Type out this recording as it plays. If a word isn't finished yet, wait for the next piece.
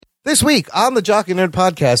This week on the Jock and Nerd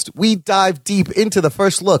podcast, we dive deep into the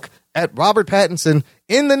first look at Robert Pattinson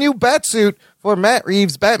in the new Batsuit for Matt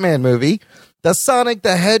Reeves' Batman movie, the Sonic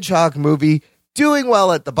the Hedgehog movie doing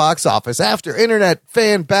well at the box office after internet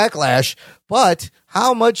fan backlash, but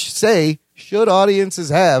how much say should audiences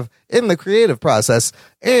have in the creative process?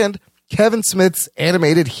 And Kevin Smith's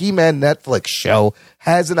animated He-Man Netflix show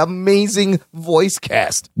has an amazing voice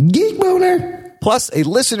cast. Geek boner! Plus a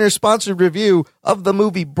listener-sponsored review of the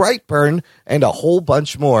movie Brightburn and a whole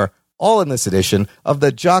bunch more, all in this edition of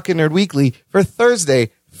the Jock and Nerd Weekly for Thursday,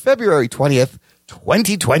 February 20th,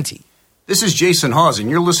 2020. This is Jason Hawes, and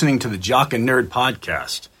you're listening to the Jock and Nerd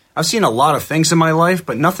podcast. I've seen a lot of things in my life,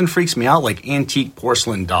 but nothing freaks me out like antique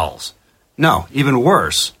porcelain dolls. No, even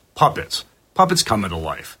worse, puppets. Puppets come into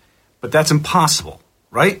life. But that's impossible,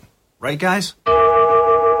 right? Right, guys?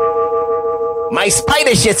 My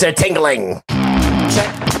spider shits are tingling.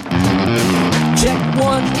 Check. Check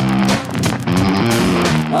one.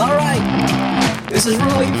 All right. This is for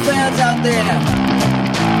all you fans out there.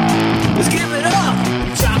 Let's give it up.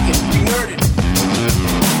 We jockin', we nerdin'.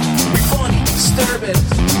 We funny, disturbing.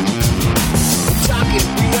 We jockin',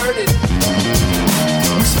 we nerdin'.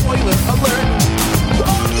 We spoiler alert.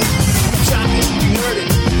 Oh yeah. We jockin', we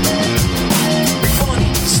nerdin'. We funny,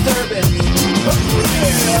 disturbing. Oh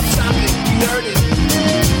yeah. I'm jockin', we nerdin'.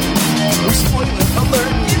 We spoiler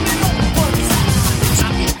alert.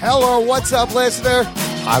 Hello, what's up, listener?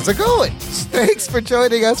 How's it going? Thanks for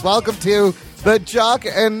joining us. Welcome to the Jock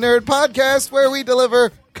and Nerd podcast, where we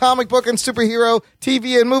deliver comic book and superhero,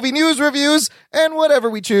 TV and movie news reviews, and whatever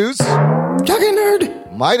we choose. Jock and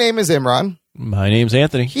Nerd. My name is Imran. My name's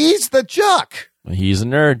Anthony. He's the Jock. He's a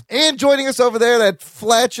nerd. And joining us over there, that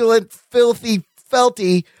flatulent, filthy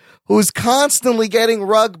felty who's constantly getting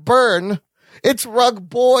rug burn. It's Rug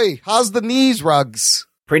Boy. How's the knees, Rugs?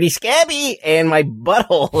 Pretty scabby, and my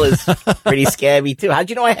butthole is pretty scabby, too. How'd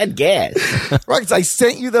you know I had gas? Rugs, I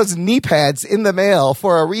sent you those knee pads in the mail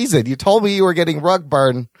for a reason. You told me you were getting rug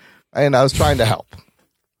burn, and I was trying to help.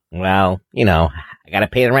 Well, you know, I gotta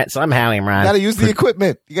pay the rent somehow, Imran. You gotta use the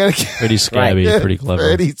equipment. You gotta Pretty scabby, Right. pretty clever.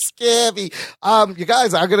 Pretty scabby. You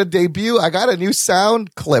guys, I'm gonna debut. I got a new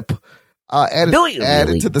sound clip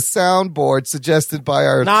added to the soundboard suggested by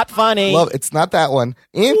our Not funny. It's not that one.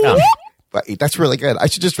 Anthony. But that's really good. I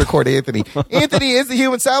should just record Anthony. Anthony is the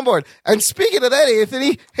human soundboard. And speaking of that,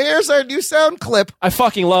 Anthony, here's our new sound clip. I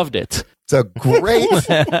fucking loved it. It's a great.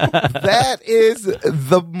 That is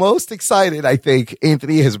the most excited I think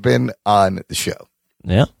Anthony has been on the show.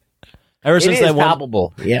 Yeah. Ever since that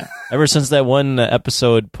palpable. Yeah. Ever since that one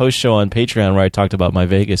episode post show on Patreon where I talked about my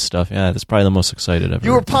Vegas stuff, yeah, that's probably the most excited ever.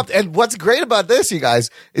 You were pumped. And what's great about this, you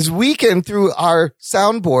guys, is we can, through our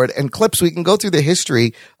soundboard and clips, we can go through the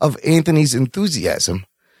history of Anthony's enthusiasm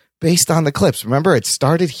based on the clips. Remember, it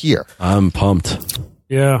started here. I'm pumped.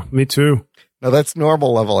 Yeah, me too. No, that's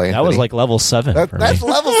normal level, Anthony. That was like level 7 for That's me.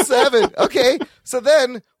 level 7. Okay. So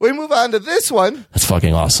then we move on to this one. That's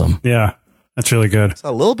fucking awesome. Yeah, that's really good. It's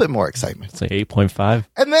a little bit more excitement. It's like 8.5.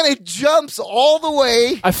 And then it jumps all the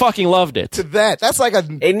way I fucking loved it. to that. That's like a...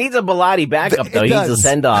 It needs a Bilotti backup, though. It He needs does. a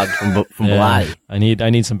send-dog from Yeah, Bilotti. I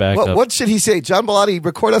need some backup. What should he say? John Bilotti,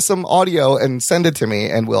 record us some audio and send it to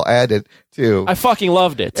me, and we'll add it to... I fucking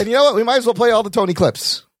loved it. And you know what? We might as well play all the Tony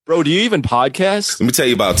clips. Bro, do you even podcast? Let me tell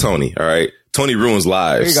you about Tony, all right? Tony ruins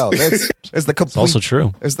lives. There you go. There's the complete... It's also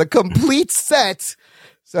true. There's the complete set.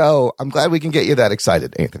 So I'm glad we can get you that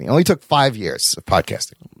excited, Anthony. It only took 5 years of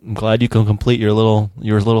podcasting. I'm glad you can complete your little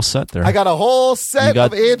set there. I got a whole set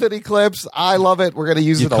of Anthony clips. I love it. We're going to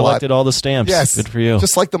use You it a lot. collected all the stamps. Yes. Good for you.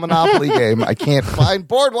 Just like the Monopoly game. I can't find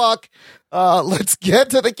Boardwalk. Let's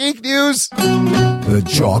get to the geek news. The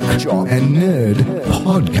Jock and Nerd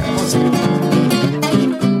podcast.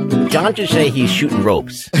 John should say he's shooting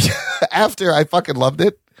ropes. After I fucking loved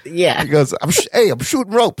it. Yeah. He goes, I'm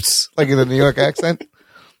shooting ropes. Like in a New York accent.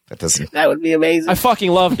 That would be amazing. I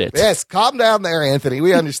fucking loved it. Yes, calm down there, Anthony.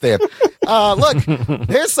 We understand. Look,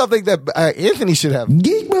 here's something that Anthony should have.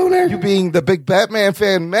 Geek boner. You being the big Batman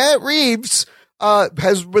fan, Matt Reeves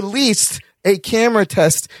has released a camera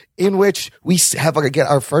test in which we have get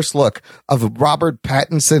our first look of Robert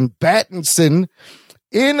Pattinson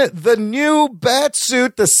in the new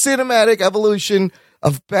Batsuit. The cinematic evolution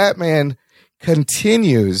of Batman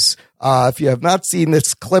continues. If you have not seen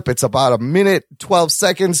this clip, it's about 1 minute, 12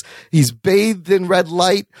 seconds. He's bathed in red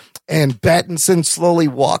light, and Pattinson slowly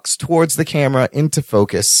walks towards the camera into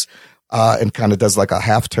focus and kind of does like a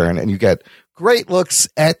half turn. And you get great looks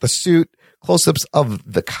at the suit, close-ups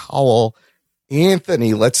of the cowl.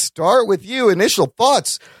 Anthony, let's start with you. Initial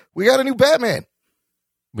thoughts. We got a new Batman.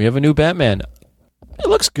 We have a new Batman. It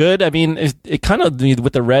looks good. I mean, it kind of,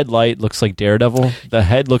 with the red light, looks like Daredevil. The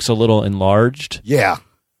head looks a little enlarged. Yeah.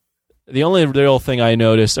 The only real thing I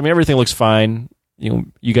noticed, I mean, everything looks fine.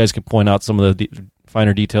 You guys can point out some of the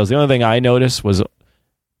finer details. The only thing I noticed was,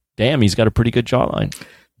 damn, he's got a pretty good jawline.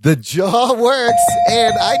 The jaw works,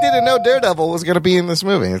 and I didn't know Daredevil was going to be in this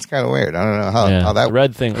movie. It's kind of weird. I don't know how that the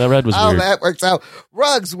red thing. The red was how weird. that works out.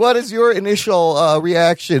 Ruggs, what is your initial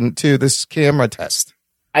reaction to this camera test?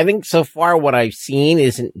 I think so far what I've seen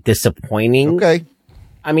isn't disappointing. Okay.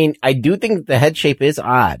 I mean, I do think the head shape is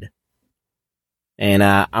odd. And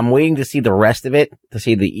I'm waiting to see the rest of it, to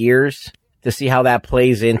see the ears, to see how that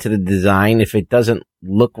plays into the design. If it doesn't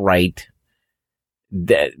look right,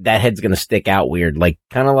 that head's going to stick out weird. Like,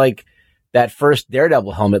 kind of like that first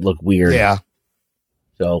Daredevil helmet looked weird. Yeah.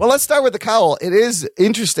 So, well, let's start with the cowl. It is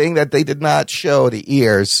interesting that they did not show the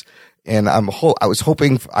ears. And I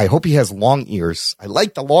hope he has long ears. I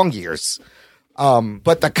like the long ears.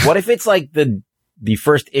 But what if it's like the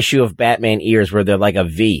first issue of Batman ears where they're like a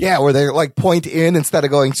V? Yeah, where they're like point in instead of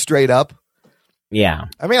going straight up. Yeah.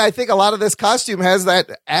 I mean, I think a lot of this costume has that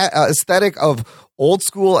aesthetic of old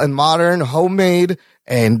school and modern, homemade,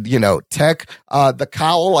 and, tech. The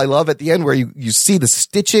cowl, I love at the end where you see the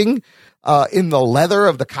stitching in the leather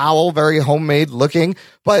of the cowl, very homemade looking.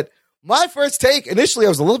 But my first take, initially, I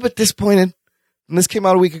was a little bit disappointed. And this came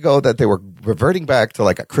out a week ago that they were reverting back to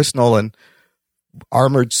like a Chris Nolan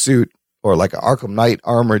armored suit or like an Arkham Knight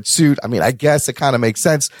armored suit. I mean, I guess it kind of makes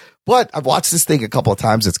sense. But I've watched this thing a couple of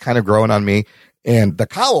times. It's kind of growing on me. And the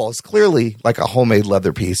cowl is clearly like a homemade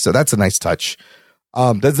leather piece. So that's a nice touch.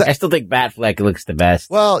 I still think Batfleck looks the best.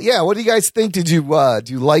 Well, yeah. What do you guys think? Do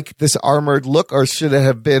you like this armored look, or should it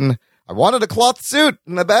have been, I wanted a cloth suit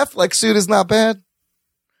and the Batfleck suit is not bad?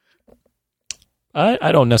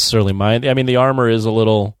 I don't necessarily mind. I mean, the armor is a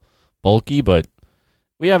little bulky, but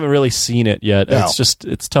we haven't really seen it yet. No.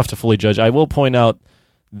 It's tough to fully judge. I will point out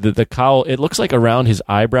the cowl, it looks like around his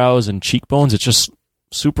eyebrows and cheekbones, it's just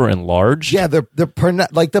super enlarged. Yeah, the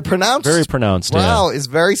pronounced very pronounced. Wow, yeah. is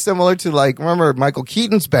very similar to, like, remember Michael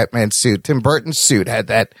Keaton's Batman suit. Tim Burton's suit had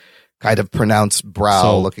that kind of pronounced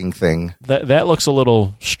brow looking thing. That looks a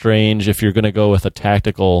little strange if you're going to go with a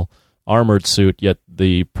tactical armored suit, yet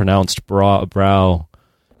the pronounced brow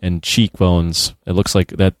and cheekbones, it looks like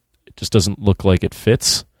that. It just doesn't look like it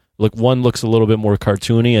fits. Look, one looks a little bit more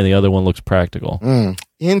cartoony, and the other one looks practical.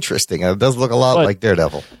 Interesting. It does look a lot like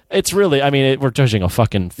Daredevil. It's really, I mean, we're judging a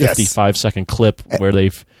fucking 55-second clip where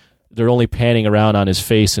they're only panning around on his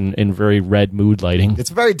face in very red mood lighting. It's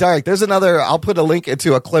very dark. There's another, I'll put a link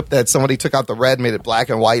into a clip that somebody took out the red, made it black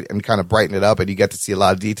and white, and kind of brightened it up, and you get to see a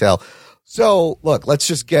lot of detail. So, look, let's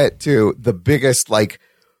just get to the biggest, like,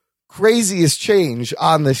 craziest change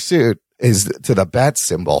on the suit is to the bat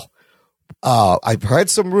symbol. I've heard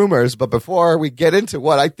some rumors, but before we get into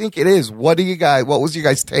what I think it is, what was your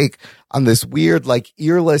guys' take on this weird, like,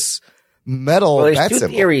 earless metal well, there's bat two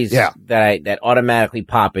symbol? theories that automatically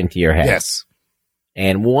pop into your head. Yes.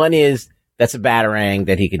 And one is that's a batarang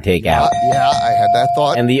that he can take out. Yeah, I had that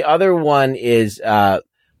thought. And the other one is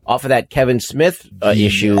off of that Kevin Smith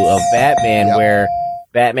issue of Batman, where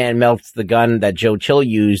Batman melts the gun that Joe Chill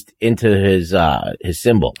used into his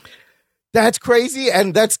symbol. That's crazy,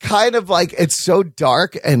 and that's kind of like, it's so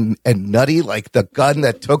dark and nutty, like the gun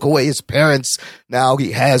that took away his parents, now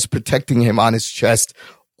he has protecting him on his chest,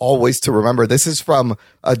 always to remember. This is from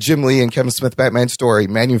a Jim Lee and Kevin Smith Batman story,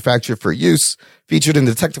 Manufactured for Use, featured in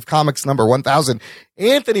Detective Comics number 1000.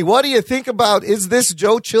 Anthony, what do you think about, is this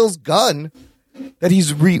Joe Chill's gun that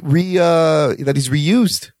he's reused?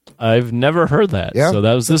 I've never heard that. Yeah, so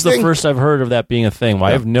this is the first I've heard of that being a thing. Well,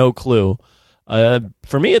 I have no clue.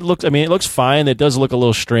 For me, it looks fine. It does look a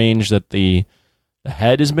little strange that the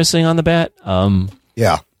head is missing on the bat.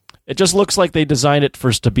 Yeah. It just looks like they designed it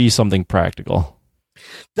to be something practical.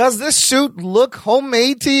 Does this suit look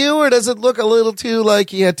homemade to you, or does it look a little too like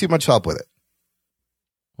he had too much help with it?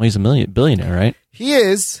 Well, he's a billionaire, right? He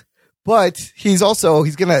is, but he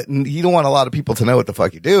don't want a lot of people to know what the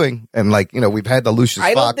fuck you're doing. And, like, we've had the Lucius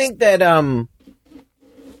Fox.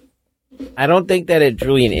 I don't think that it's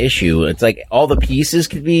really an issue. It's like all the pieces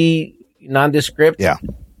could be nondescript. Yeah.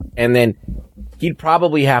 And then he'd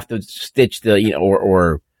probably have to stitch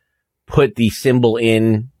or put the symbol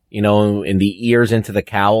in the ears into the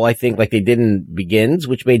cowl, I think, like they did in Begins,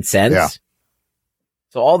 which made sense. Yeah.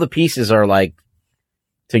 So all the pieces are like,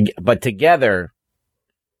 but together,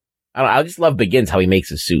 I just love Begins, how he makes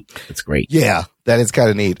his suit. It's great. Yeah. That is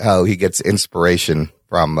kind of neat how he gets inspiration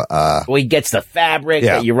from, he gets the fabric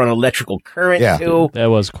that you run electrical current to. That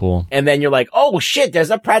was cool. And then you're like, oh shit, there's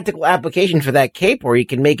a practical application for that cape where you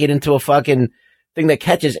can make it into a fucking thing that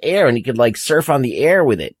catches air, and he could like surf on the air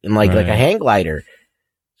with it, and like a hang glider.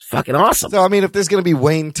 It's fucking awesome. So I mean, if there's going to be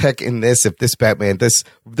Wayne Tech in this, if this Batman, this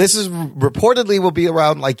is reportedly will be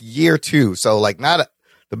around like year 2, so like not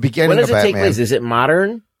the beginning. When does of it Batman. take place? Is it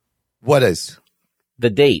modern? What is the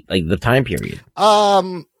date, like the time period?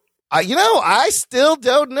 I still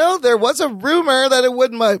don't know. There was a rumor that it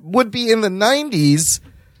would be in the 90s,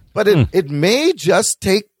 but it may just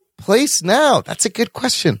take place now. That's a good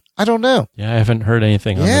question. I don't know. Yeah, I haven't heard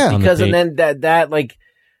anything. On because the and then that like,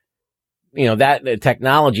 that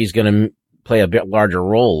technology is going to play a bit larger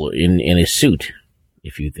role in a suit.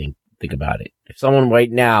 If you think about it, if someone right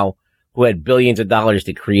now who had billions of dollars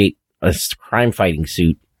to create a crime fighting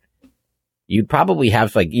suit, you'd probably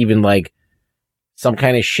have even some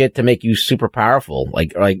kind of shit to make you super powerful,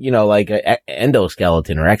 like a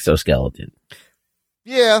endoskeleton or exoskeleton.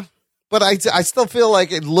 Yeah, but I still feel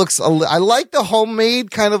like it looks. I like the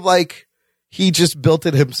homemade kind of like he just built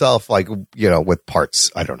it himself, with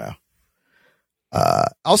parts. I don't know.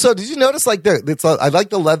 Also, did you notice I like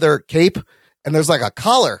the leather cape, and there's like a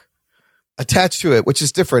collar attached to it, which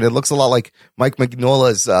is different. It looks a lot like Mike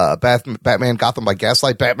Mignola's Batman Gotham by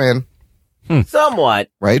Gaslight Batman. Somewhat,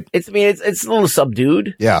 right? It's a little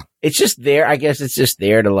subdued. Yeah, it's just there. I guess it's just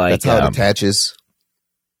there to That's how it attaches.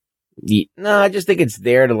 No, I just think it's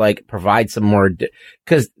there to provide some more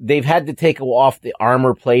because they've had to take off the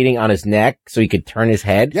armor plating on his neck so he could turn his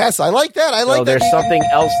head. Yes, I like that. So there's something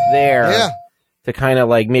else there, to kind of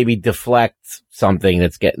maybe deflect something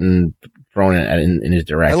that's getting thrown in his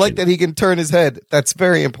direction. I like that he can turn his head. That's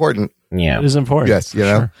very important. Yeah, it is important. Yes,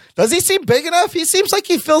 Sure. Does he seem big enough? He seems like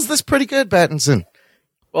he fills this pretty good, Pattinson.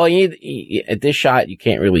 Well, at this shot, you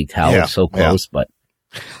can't really tell. It's so close, but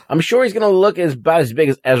I'm sure he's going to look about as big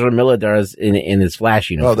as Ezra Miller does in his Flash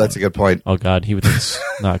uniform. Oh, that's a good point. Oh, God, he looks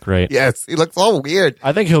not great. Yes, he looks all weird.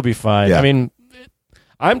 I think he'll be fine. Yeah. I mean,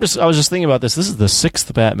 I was just thinking about this. This is the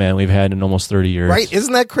 6th Batman we've had in almost 30 years. Right?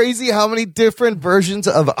 Isn't that crazy how many different versions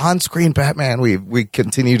of on-screen Batman we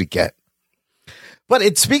continue to get? But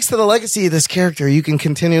it speaks to the legacy of this character. You can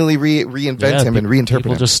continually reinvent him and reinterpret him.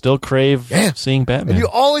 People just still crave seeing Batman. And you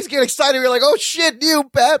always get excited. You're like, oh, shit, new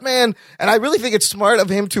Batman. And I really think it's smart of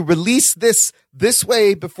him to release this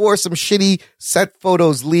way before some shitty set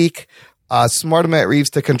photos leak. Smart of Matt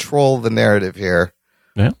Reeves to control the narrative here.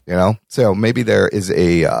 Yeah. So maybe there is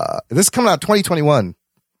this is coming out 2021.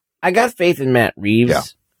 I got faith in Matt Reeves. Yeah.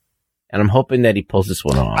 And I'm hoping that he pulls this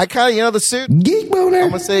one off. I kind of, the suit, geek boner. I'm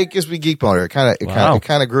gonna say it gives me geek boner. It kind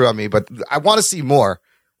of grew on me, but I want to see more.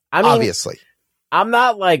 Obviously, I'm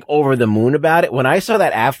not over the moon about it. When I saw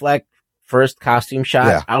that Affleck first costume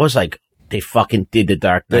shot, I was like, they fucking did the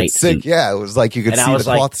Dark Knight suit. Yeah, it was like you could see the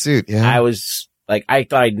cloth suit. Yeah, I was like, I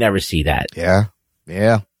thought I'd never see that. Yeah.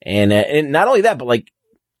 And not only that, but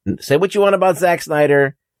say what you want about Zack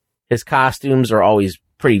Snyder, his costumes are always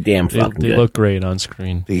pretty damn fucking good. They look great on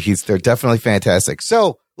screen. They're definitely fantastic.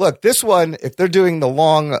 So, look, this one, if they're doing the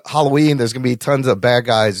long Halloween, there's going to be tons of bad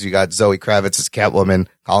guys. You got Zoe Kravitz as Catwoman,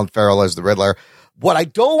 Colin Farrell as the Riddler. What I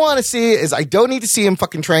don't want to see is I don't need to see him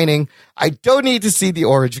fucking training. I don't need to see the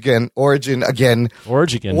origin again.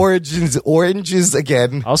 Oranges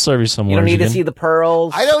again. I'll serve you some You don't need to see the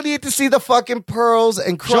pearls. I don't need to see the fucking pearls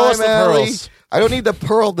and Crime Alley. I don't need the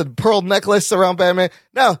pearl necklace around Batman.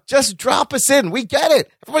 No, just drop us in. We get it.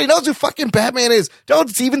 Everybody knows who fucking Batman is.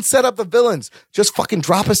 Don't even set up the villains. Just fucking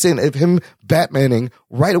drop us in of him Batmaning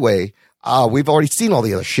right away. We've already seen all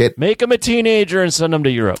the other shit. Make him a teenager and send him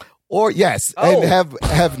to Europe. Or and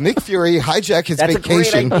have Nick Fury hijack his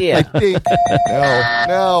vacation. That's a great idea. I think.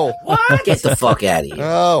 No. What? Get the fuck out of here.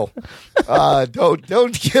 No.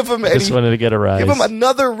 Don't give him any. Just wanted to get a rise. Give him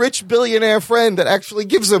another rich billionaire friend that actually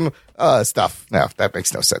gives him stuff. No, that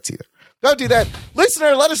makes no sense either. Don't do that.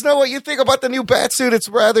 Listener, let us know what you think about the new Batsuit. It's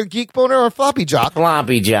rather geek boner or floppy jock.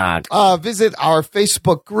 Floppy jock. Visit our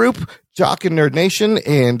Facebook group, Jock and Nerd Nation,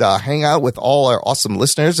 and hang out with all our awesome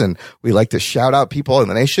listeners. And we like to shout out people in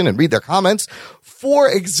the nation and read their comments. For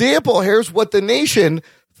example, here's what the nation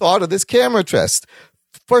thought of this camera chest.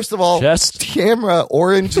 First of all, camera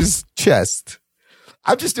orange's chest.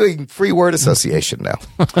 I'm just doing free word association now.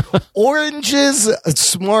 Orange's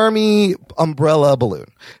smarmy umbrella balloon.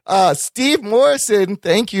 Steve Morrison,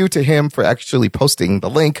 thank you to him for actually posting the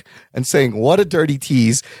link and saying, what a dirty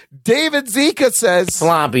tease. David Zika says,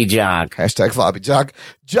 floppy jock. Hashtag floppy jock.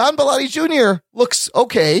 John Bellotti Jr. looks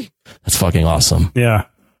okay. That's fucking awesome. Yeah.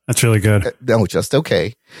 That's really good. No, just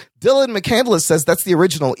okay. Dylan McCandless says that's the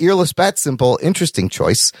original earless bat symbol. Interesting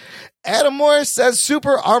choice. Adam Morris says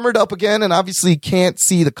super armored up again, and obviously can't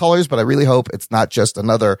see the colors, but I really hope it's not just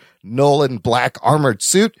another Nolan black armored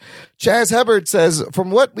suit. Chaz Hubbard says, from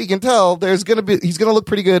what we can tell, he's going to look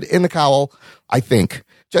pretty good in the cowl, I think.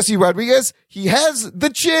 Jesse Rodriguez, he has the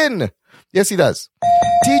chin. Yes, he does.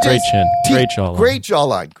 Great chin. Great jawline. Great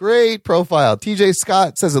jawline. Great profile. TJ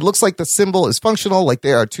Scott says it looks like the symbol is functional, like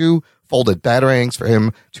there are two folded batarangs for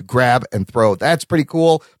him to grab and throw. That's pretty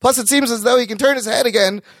cool. Plus, it seems as though he can turn his head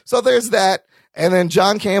again. So there's that. And then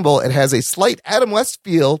John Campbell, it has a slight Adam West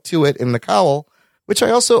feel to it in the cowl, which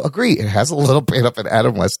I also agree. It has a little bit of an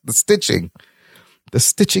Adam West. The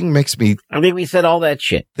stitching makes me... I think we said all that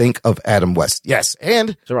shit. Think of Adam West. Yes.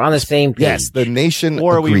 And... So we're on the same page. Yes, the nation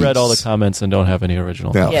Or agrees. we read all the comments and don't have any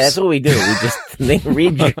original. No. Yeah, that's what we do. We just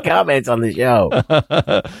read your comments on the show.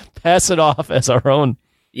 Pass it off as our own.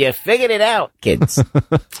 You figured it out, kids.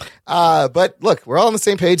 But look, we're all on the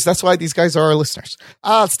same page. That's why these guys are our listeners.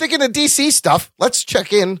 Sticking to DC stuff, let's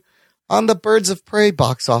check in on the Birds of Prey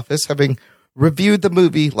box office, having reviewed the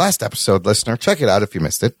movie last episode, listener. Check it out if you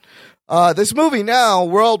missed it. This movie now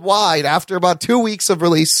worldwide, after about 2 weeks of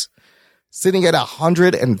release, sitting at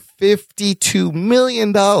 $152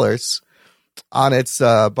 million on its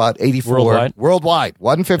about 84 worldwide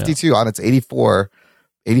 152 on its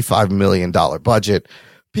 $85 million budget.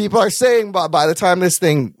 People are saying by the time this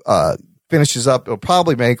thing finishes up, it'll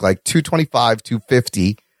probably make like 225,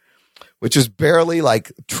 250, which is barely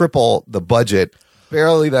like triple the budget,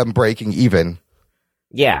 barely them breaking even.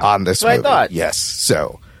 Yeah, on this movie. I thought. Yes,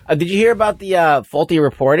 so. Did you hear about the faulty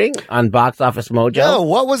reporting on Box Office Mojo? No,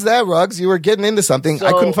 what was that, Ruggs? You were getting into something.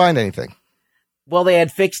 I couldn't find anything. Well, they had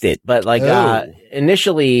fixed it, but like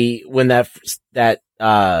initially when that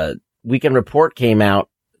weekend report came out,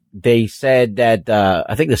 they said that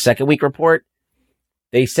I think the second week report,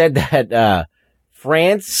 they said that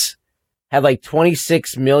France had like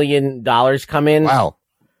 $26 million come in. Wow.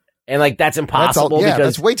 And like that's impossible because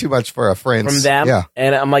that's way too much for a France from them. Yeah.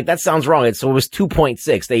 And I'm like, that sounds wrong. So it was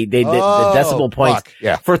 2.6. They did the decimal points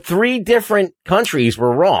for 3 different countries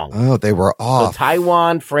were wrong. Oh, they were off. So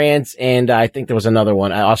Taiwan, France, and I think there was another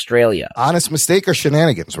one, Australia. Honest mistake or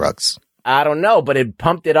shenanigans, Ruggs? I don't know, but it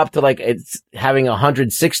pumped it up to like it's having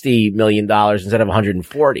 $160 million instead of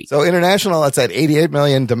 140. So international, it's at 88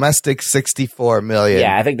 million. Domestic, 64 million.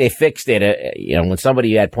 Yeah, I think they fixed it. When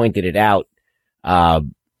somebody had pointed it out,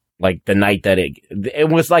 like the night that it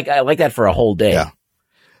was like that for a whole day. Yeah.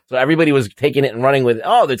 So everybody was taking it and running with,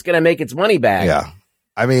 it's going to make its money back. Yeah.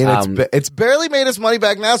 I mean, it's barely made its money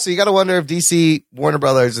back now. So you got to wonder if DC Warner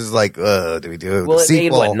Brothers is like, do we do well, the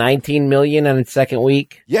sequel? Made, 19 million in its second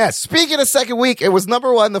week? Yeah. Speaking of second week, it was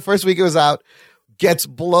number 1 the first week it was out. Gets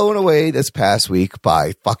blown away this past week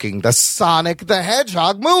by fucking the Sonic the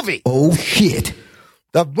Hedgehog movie. Oh, shit.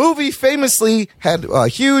 The movie famously had a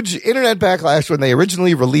huge internet backlash when they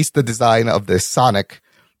originally released the design of this Sonic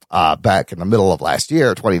back in the middle of last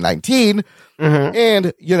year, 2019. Mm-hmm.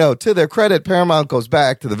 And, to their credit, Paramount goes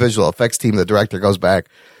back to the visual effects team. The director goes back.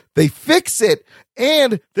 They fix it.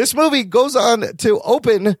 And this movie goes on to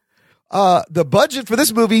open the budget for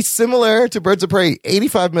this movie, similar to Birds of Prey,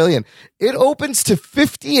 $85 million. It opens to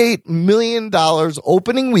 $58 million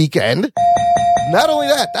opening weekend. Not only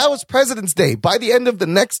that, that was President's Day. By the end of the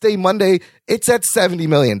next day, Monday, it's at $70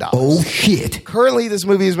 million. Oh, shit. Currently, this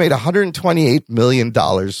movie has made $128 million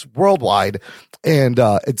worldwide, and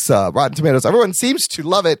it's Rotten Tomatoes. Everyone seems to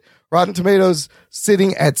love it. Rotten Tomatoes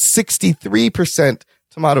sitting at 63%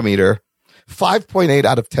 tomato meter, 5.8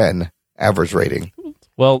 out of 10 average rating.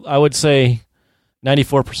 Well, I would say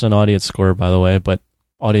 94% audience score, by the way, but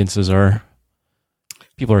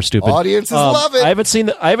people are stupid. Audiences love it. I haven't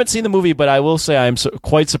seen the movie, but I will say I'm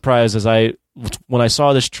quite surprised when I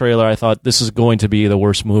saw this trailer, I thought this is going to be the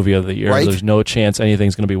worst movie of the year. Right? There's no chance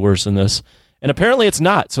anything's going to be worse than this. And apparently it's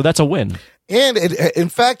not, so that's a win. And it, in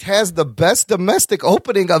fact, has the best domestic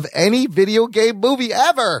opening of any video game movie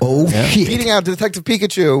ever. Oh, shit. Beating out Detective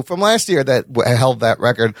Pikachu from last year that held that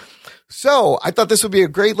record. So I thought this would be a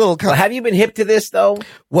great little... Well, have you been hip to this, though?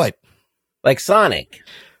 What? Like Sonic.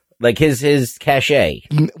 Like his cachet.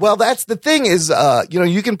 Well, that's the thing is,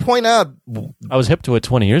 you can point out. I was hip to it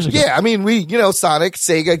 20 years ago. Yeah, I mean, Sonic,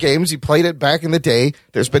 Sega games, you played it back in the day.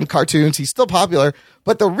 There's been cartoons. He's still popular.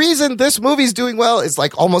 But the reason this movie's doing well is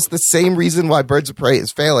like almost the same reason why Birds of Prey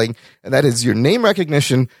is failing. And that is your name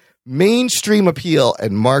recognition, mainstream appeal,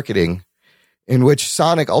 and marketing, in which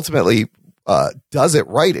Sonic ultimately does it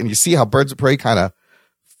right. And you see how Birds of Prey kind of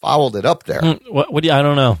fouled it up there. What do you, I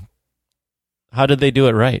don't know. How did they do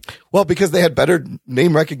it right? Well, because they had better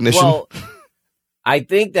name recognition. Well, I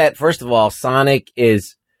think that, first of all,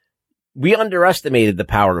 we underestimated the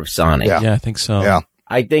power of Sonic. Yeah, I think so. Yeah.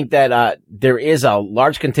 I think that there is a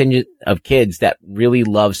large contingent of kids that really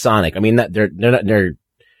love Sonic. I mean, they're in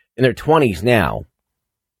their 20s now,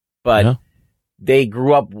 but they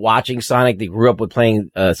grew up watching Sonic. They grew up with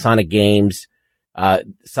playing Sonic games.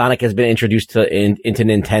 Sonic has been introduced into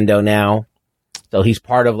Nintendo now, so he's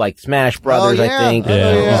part of like Smash Brothers. I think.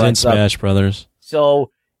 Yeah, he's in Smash Brothers.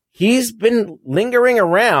 So he's been lingering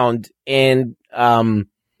around, and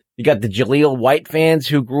you got the Jaleel White fans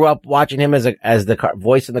who grew up watching him as the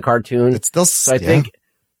voice in the cartoon. It's still,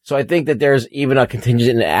 so I think that there's even a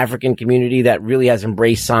contingent in the African community that really has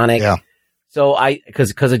embraced Sonic. Yeah. So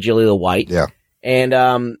because of Jaleel White. Yeah.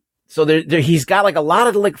 And so he's got like a lot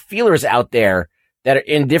of like feelers out there that are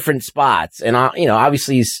in different spots, and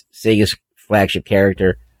obviously he's Sega's flagship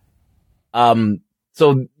character.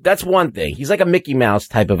 So that's one thing. He's like a Mickey Mouse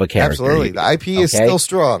type of a character. Absolutely. The IP is still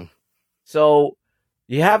strong. So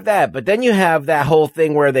you have that, but then you have that whole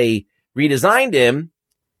thing where they redesigned him,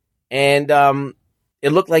 and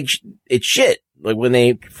it looked like it's shit. Like when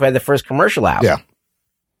they had the first commercial out. Yeah.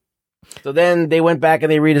 So then they went back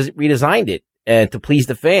and they redesigned it to please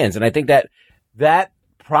the fans, and I think that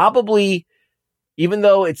probably, even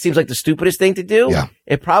though it seems like the stupidest thing to do,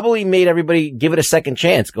 it probably made everybody give it a second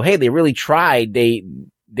chance. Go, hey, they really tried. They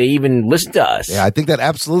even listened to us. Yeah, I think that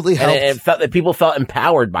absolutely helped. And it felt that people felt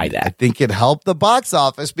empowered by that. I think it helped the box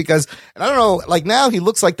office because, and I don't know, like now he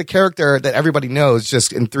looks like the character that everybody knows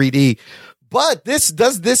just in 3D. But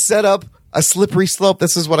does this set up a slippery slope?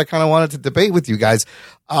 This is what I kind of wanted to debate with you guys.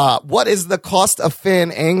 What is the cost of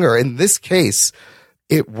fan anger? In this case,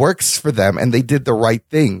 it works for them and they did the right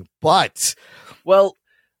thing. But well,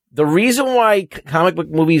 the reason why comic book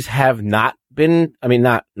movies have not been,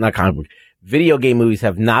 not comic book, video game movies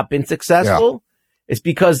have not been successful is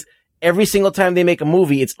because every single time they make a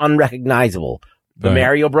movie, it's unrecognizable. The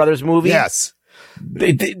Mario Brothers movie. Yes.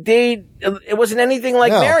 It wasn't anything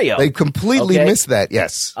like Mario. They completely missed that.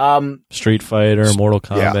 Yes. Street Fighter, Mortal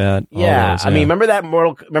Kombat. Yeah. I mean, remember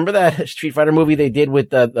that Street Fighter movie they did with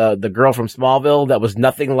the girl from Smallville that was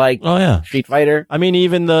nothing like Street Fighter? I mean,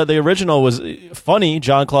 even the original was funny,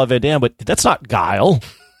 Jean-Claude Van Damme, but that's not Guile.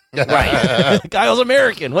 Right. Guile's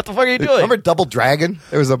American. What the fuck are you doing? Remember Double Dragon?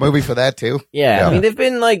 There was a movie for that too. Yeah. I mean, they've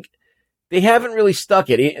been like, they haven't really stuck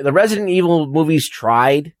it. The Resident Evil movies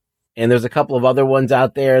tried. And there's a couple of other ones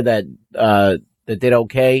out there that did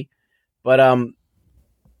okay, but the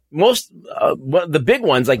big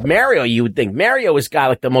ones like Mario, you would think Mario has got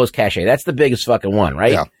like the most cachet. That's the biggest fucking one,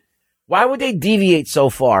 right? Yeah. Why would they deviate so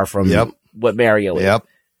far from what Mario is? Yep.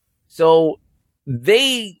 So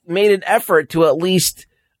they made an effort to at least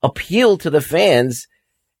appeal to the fans.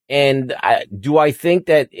 And do I think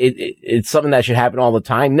that it's something that should happen all the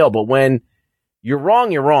time? No, but when you're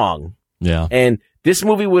wrong, you're wrong. Yeah. And this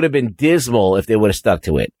movie would have been dismal if they would have stuck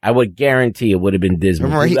to it. I would guarantee it would have been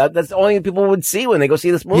dismal. That's the only thing people would see when they go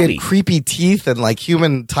see this movie. He had creepy teeth and like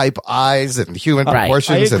human type eyes and human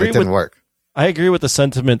proportions, and it didn't work. I agree with the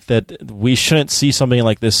sentiment that we shouldn't see something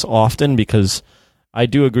like this often, because I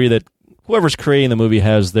do agree that whoever's creating the movie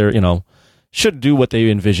has their, should do what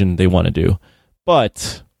they envision they want to do.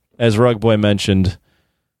 But as Rug Boy mentioned,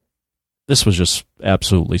 this was just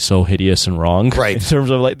absolutely so hideous and wrong. Right. In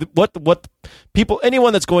terms of like what people,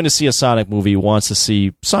 anyone that's going to see a Sonic movie wants to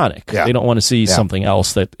see Sonic. Yeah. They don't want to see something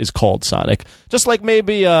else that is called Sonic. Just like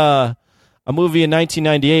maybe a movie in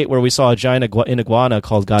 1998 where we saw a giant iguana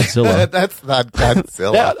called Godzilla. That's not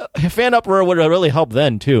Godzilla. Fan uproar would have really helped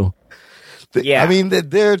then too. Yeah. I mean,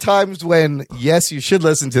 there are times when, yes, you should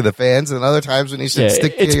listen to the fans, and other times when you should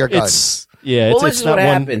stick to your guns. It's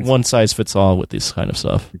not one size fits all with this kind of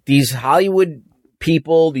stuff. These Hollywood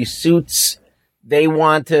people, these suits, they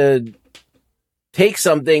want to take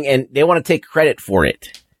something and they want to take credit for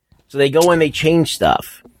it. So they go and they change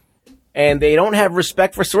stuff. And they don't have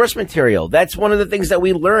respect for source material. That's one of the things that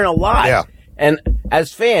we learn a lot. Yeah. And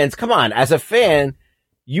as fans, come on, as a fan,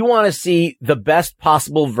 you want to see the best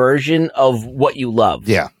possible version of what you love.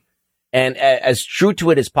 Yeah. And as true to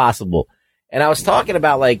it as possible. And I was talking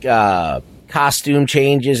about like costume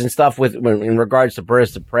changes and stuff in regards to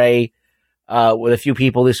Birds of Prey with a few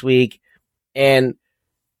people this week. And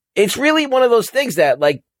it's really one of those things that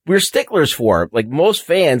like we're sticklers for. Like most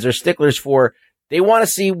fans are sticklers for. They want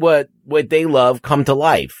to see what they love come to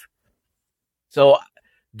life. So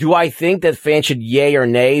do I think that fans should yay or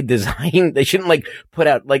nay design? They shouldn't like put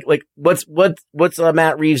out like what's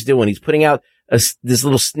Matt Reeves doing? He's putting out this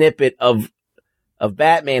little snippet of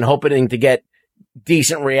Batman, hoping to get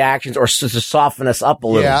decent reactions or to soften us up a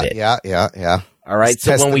little bit. Yeah. All right.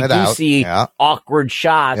 So when we do see awkward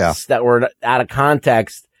shots that were out of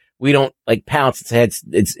context, we don't like pounce and say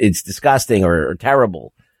it's disgusting or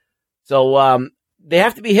terrible. So, they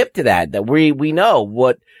have to be hip to that we know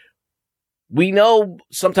what we know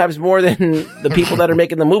sometimes more than the people that are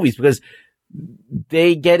making the movies, because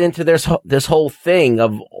they get into this whole thing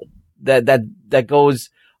of that goes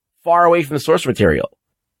far away from the source material.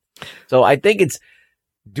 So I think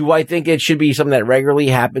do I think it should be something that regularly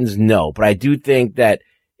happens? No, but I do think that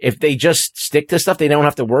if they just stick to stuff, they don't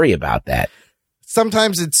have to worry about that.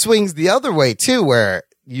 Sometimes it swings the other way too, where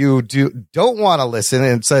you don't want to listen,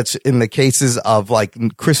 and such in the cases of like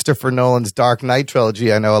Christopher Nolan's Dark Knight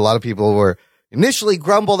trilogy. I know a lot of people were initially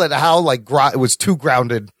grumbled at how like it was too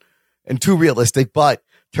grounded and too realistic, but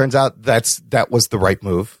turns out that was the right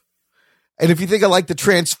move. And if you think of like the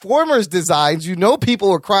Transformers designs, people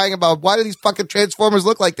were crying about, why do these fucking Transformers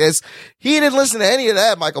look like this? He didn't listen to any of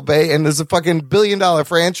that, Michael Bay, and there's a fucking $1 billion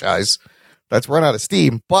franchise that's run out of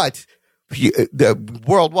steam, but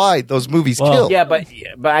worldwide, those movies kill. Yeah, but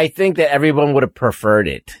I think that everyone would have preferred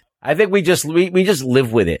it. I think we just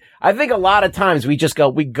live with it. I think a lot of times we go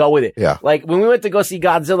with it. Yeah. Like when we went to go see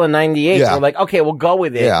Godzilla 98, we're like, okay, we'll go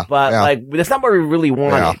with it. Yeah. But like, that's not what we really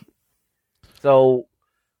wanted. Yeah. So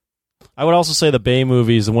I would also say the Bay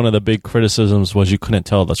movies, one of the big criticisms was you couldn't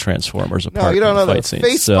tell the Transformers apart. No, you don't know the the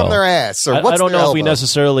face from their ass. Or I don't know if we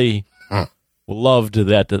necessarily loved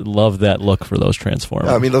that look for those Transformers.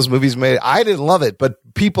 No, I mean, those movies I didn't love it, but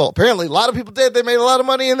apparently a lot of people did. They made a lot of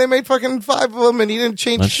money and they made fucking 5 of them, and he didn't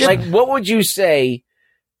change shit. Like, what would you say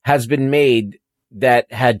has been made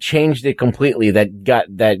that had changed it completely, that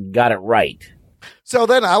got it right? So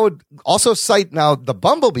then I would also cite now the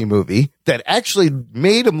Bumblebee movie that actually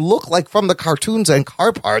made him look like from the cartoons and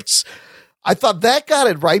car parts. I thought that got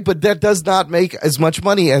it right, but that does not make as much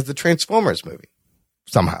money as the Transformers movie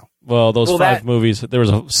somehow. Well, those 5 movies, there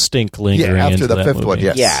was a stink lingering after the 5th movie. one,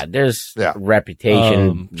 yes. Yeah, there's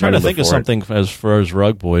reputation. Trying to think of something as far as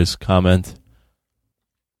Rug Boys comment.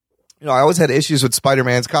 I always had issues with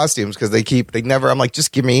Spider-Man's costumes because I'm like,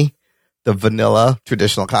 just give me the vanilla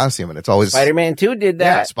traditional costume, and it's always Spider-Man 2 did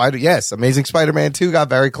that. Yes, Amazing Spider-Man 2 got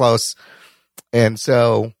very close, and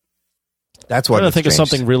so that's what. I'm trying to think of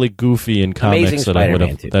something really goofy in comics Amazing that I would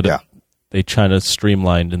have Spider-Man they kind of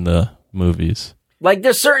streamlined in the movies. Like,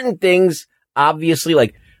 there's certain things, obviously,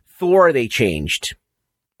 like Thor, they changed.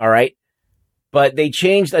 All right. But they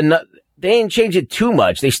changed they didn't change it too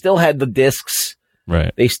much. They still had the discs.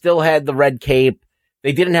 Right. They still had the red cape.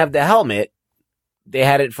 They didn't have the helmet. They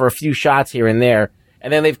had it for a few shots here and there.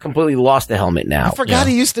 And then they've completely lost the helmet now. I forgot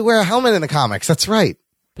he used to wear a helmet in the comics. That's right.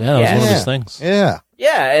 Yeah, that was one of those things. Yeah.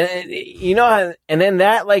 Yeah. And then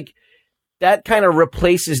that kind of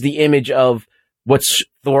replaces the image of what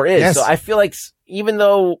Thor is. Yes. So I feel like, even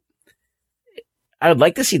though I would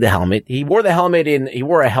like to see the helmet, he wore a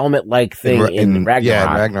helmet-like thing in Ragnarok.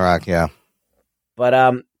 Yeah, in Ragnarok, yeah. But,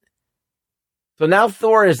 so now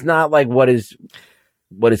Thor is not like what his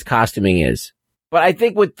costuming is. But I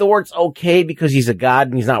think with Thor, it's okay because he's a god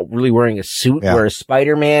and he's not really wearing a suit, whereas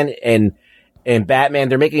Spider-Man and Batman,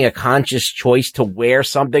 they're making a conscious choice to wear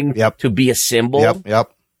something to be a symbol.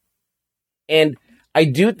 Yep. And I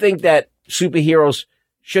do think that superheroes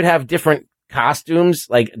should have different costumes,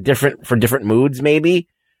 like for different moods, maybe,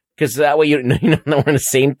 because that way you're not wearing the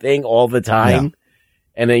same thing all the time. Yeah.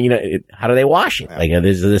 And then how do they wash it? Yeah. Like,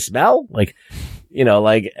 is it a smell? Like,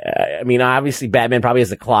 I mean, obviously Batman probably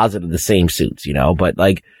has a closet of the same suits, but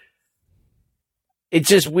like, it's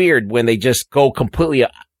just weird when they just go completely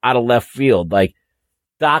out of left field. Like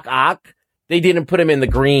Doc Ock, they didn't put him in the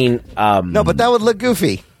green. No, but that would look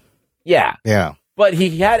goofy. Yeah. Yeah. But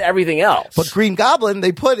he had everything else. But Green Goblin,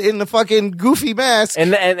 they put in the fucking goofy mask.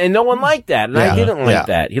 And no one liked that. And I didn't like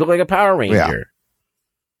that. He looked like a Power Ranger.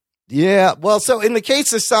 Yeah. Well, so in the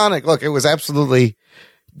case of Sonic, look, it was absolutely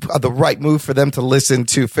the right move for them to listen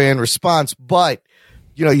to fan response. But,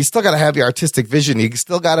 you still got to have your artistic vision. You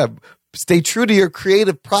still got to stay true to your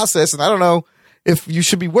creative process. And I don't know if you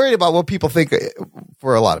should be worried about what people think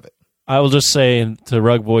for a lot of it. I will just say, to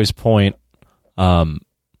Rug Boy's point,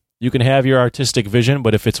 you can have your artistic vision,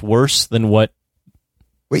 but if it's worse than what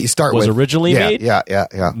you start was with originally made,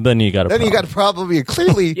 then you got a problem. You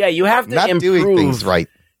clearly you have to not improve. Doing things right.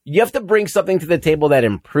 You have to bring something to the table that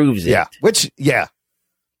improves it.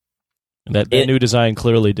 That new design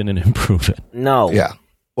clearly didn't improve it. No. Yeah.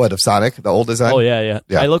 What, of Sonic, the old design? Oh yeah.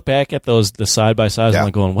 I look back at the side by sides and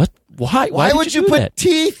I'm going, what Why would you do put that?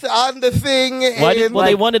 teeth on the thing? Well,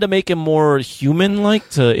 they wanted to make him more human-like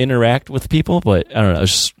to interact with people, but I don't know.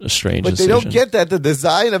 It's just a strange But decision. they don't get that the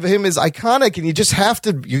design of him is iconic, and you just have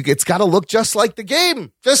to. It's got to look just like the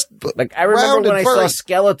game. Just like I remember when I saw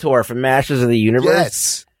Skeletor from Masters of the Universe.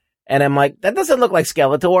 Yes, and I'm like, that doesn't look like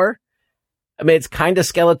Skeletor. I mean, it's kind of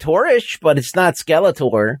Skeletor-ish, but it's not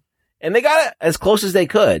Skeletor. And they got it as close as they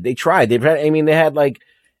could. They tried. They had like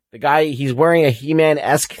the guy. He's wearing a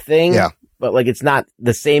He-Man-esque thing. Yeah. But like it's not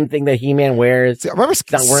the same thing that He-Man wears. See, I remember he's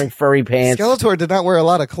not wearing furry pants. Skeletor did not wear a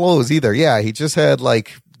lot of clothes either. Yeah, he just had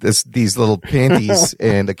like these little panties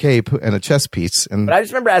and a cape and a chest piece. And but I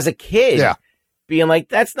just remember as a kid, being like,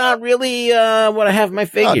 "That's not really what I have in my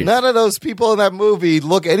figures." None of those people in that movie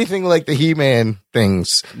look anything like the He-Man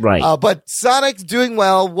things, right? But Sonic's doing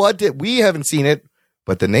well. We haven't seen it,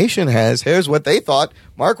 but the nation has. Here's what they thought.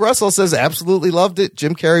 Mark Russell says absolutely loved it.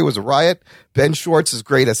 Jim Carrey was a riot. Ben Schwartz is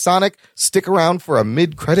great as Sonic. Stick around for a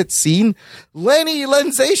mid-credit scene. Lenny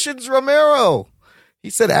Lenzations Romero. He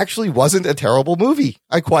said actually wasn't a terrible movie.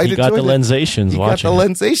 I quite enjoyed it. He got the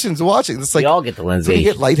Lenzations watching. It's like we all get the Lenzations. You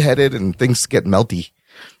get lightheaded and things get melty.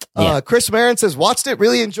 Yeah. Chris Marin says watched it,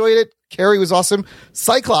 really enjoyed it. Carrey was awesome.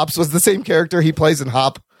 Cyclops was the same character he plays in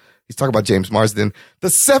Hop. He's talking about James Marsden. The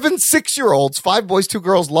 7 6-year-olds, 5 boys, 2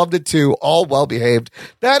 girls, loved it too. All well behaved.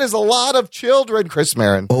 That is a lot of children, Chris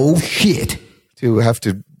Marin. Oh shit! To have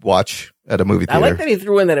to watch at a movie theater. I like that he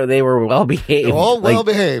threw in that they were well behaved. They're all well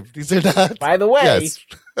behaved. These are not. By the way, yes.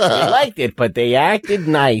 they liked it, but they acted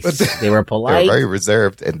nice. They were polite. They were very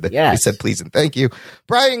reserved, and they said please and thank you.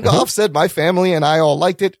 Brian Goff said, my family and I all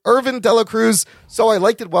liked it. Irvin Dela Cruz, so I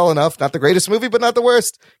liked it well enough. Not the greatest movie, but not the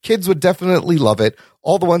worst. Kids would definitely love it.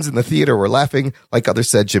 All the ones in the theater were laughing. Like others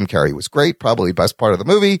said, Jim Carrey was great, probably best part of the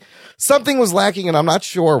movie. Something was lacking, and I'm not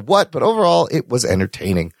sure what, but overall, it was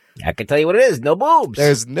entertaining. I can tell you what it is. No boobs.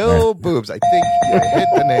 There's no boobs. I think you hit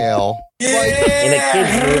the nail. In a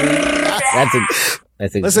kid's movie,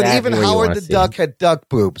 that's exactly Listen, even where you Howard wanna the see. Duck had duck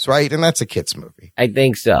boobs, right? And that's a kid's movie. I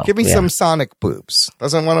think so. Give me some Sonic boobs.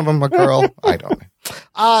 Doesn't one of them a girl? I don't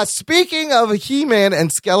know. Speaking of He-Man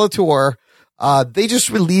and Skeletor, they just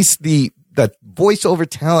released the voiceover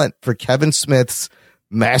talent for Kevin Smith's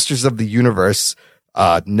Masters of the Universe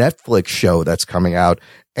Netflix show that's coming out.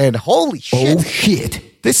 And holy shit. Oh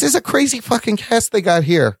shit. This is a crazy fucking cast they got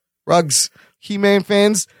here. Rugs, He-Man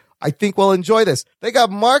fans, I think will enjoy this. They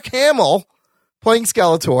got Mark Hamill playing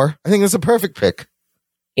Skeletor. I think it's a perfect pick.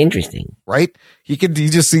 Interesting. Right? You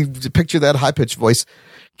just picture that high-pitched voice.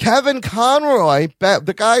 Kevin Conroy,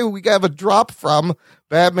 the guy who we got a drop from,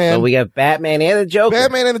 Batman. So we got Batman and the Joker.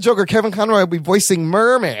 Batman and the Joker. Kevin Conroy will be voicing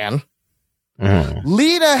Merman.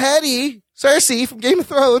 Lena Headey, Cersei from Game of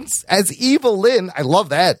Thrones, as Evil Lynn. I love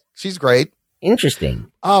that. She's great.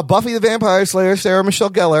 Interesting. Buffy the Vampire Slayer, Sarah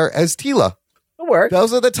Michelle Gellar as Tila. It'll work.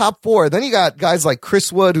 Those are the top 4. Then you got guys like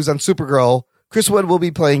Chris Wood, who's on Supergirl. Chris Wood will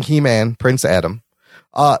be playing He-Man, Prince Adam.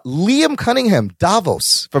 Liam Cunningham,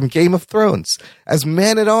 Davos from Game of Thrones as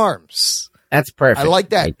Man-at-Arms. That's perfect. I like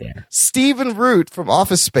that. Right there. Stephen Root from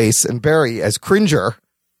Office Space and Barry as Cringer.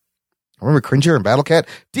 Remember Cringer and Battlecat?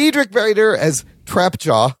 Diedrich Bader as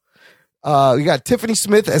Trapjaw. We got Tiffany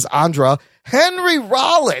Smith as Andra. Henry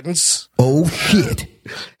Rollins. Oh shit.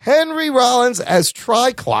 Henry Rollins as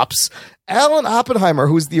Triclops. Alan Oppenheimer,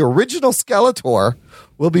 who's the original Skeletor,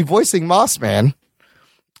 will be voicing Mossman.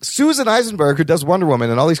 Susan Eisenberg, who does Wonder Woman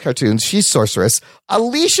and all these cartoons, she's Sorceress.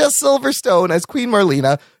 Alicia Silverstone as Queen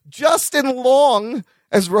Marlena. Justin Long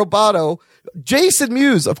as Roboto. Jason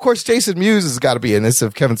Mewes, of course, Jason Mewes has got to be in this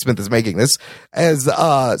if Kevin Smith is making this, as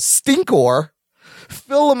Stinkor.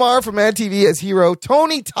 Phil Lamar from Mad TV as Hero.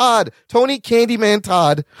 Tony Candyman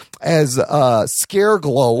Todd as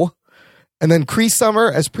Scareglow. And then Cree Summer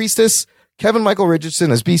as Priestess. Kevin Michael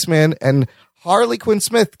Richardson as Beastman. And Harley Quinn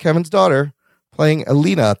Smith, Kevin's daughter, playing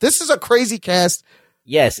Alina. This is a crazy cast.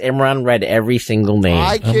 Yes, Imran read every single name.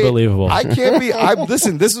 Unbelievable. I can't be.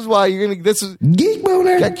 Listen, this is why you're gonna. This is Geek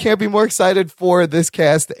Boner. I can't be more excited for this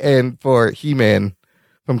cast and for He-Man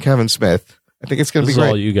from Kevin Smith. I think it's gonna This be is great.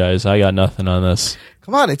 all you guys. I got nothing on this.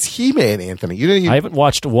 Come on, it's He-Man, Anthony. I haven't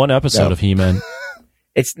watched one episode of He-Man.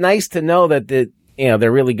 It's nice to know that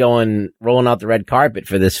they're really rolling out the red carpet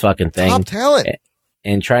for this fucking thing. Top talent.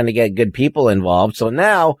 And trying to get good people involved. So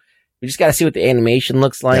now we just got to see what the animation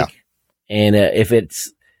looks like. Yeah. And if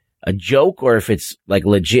it's a joke or if it's like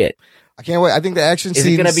legit. I can't wait. I think the action Is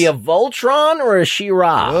scenes. it going to be a Voltron or a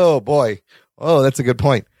She-Ra? Oh boy. Oh, that's a good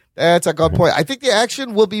point. That's a good point. I think the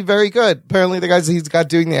action will be very good. Apparently, the guys he's got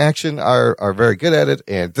doing the action are very good at it.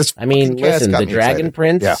 And this, I mean, listen, the Dragon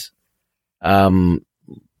Prince, the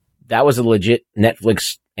that was a legit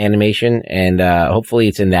Netflix animation, and hopefully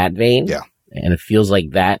it's in that vein. Yeah. And it feels like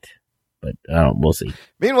that, but we'll see.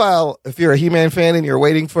 Meanwhile, if you're a He-Man fan and you're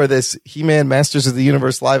waiting for this He-Man Masters of the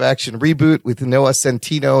Universe live action reboot with Noah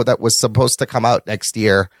Centineo that was supposed to come out next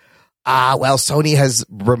year, well, Sony has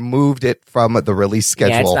removed it from the release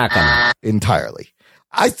schedule Yeah, it's not coming. entirely.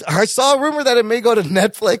 I saw a rumor that it may go to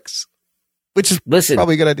Netflix, which is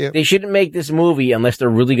probably a good idea. They shouldn't make this movie unless they're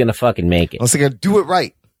really going to fucking make it. Unless they're going to do it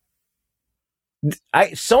right.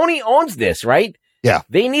 Sony owns this, right? Yeah.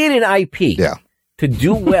 They need an IP to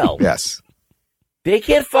do well. Yes. They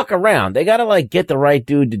can't fuck around. They got to like get the right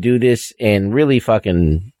dude to do this and really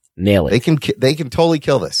fucking nail it. They can totally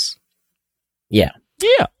kill this. Yeah.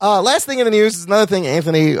 Yeah. Last thing in the news is another thing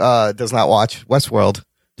Anthony does not watch. Westworld.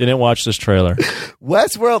 Didn't watch this trailer.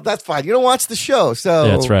 Westworld, that's fine. You don't watch the show, so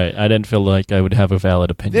That's right. I didn't feel like I would have a valid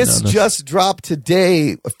opinion this on this. just dropped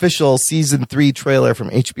today. Official season 3 trailer from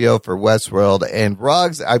HBO for Westworld. And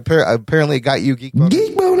Ruggs, I apparently got you geek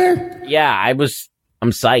boner. Yeah,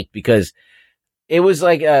 I'm psyched because it was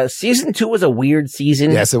like season 2 was a weird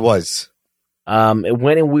season. Yes, it was. It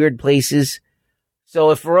went in weird places. So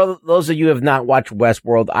if for those of you who have not watched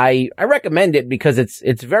Westworld, I recommend it because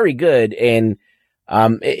it's very good, and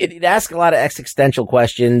it asks a lot of existential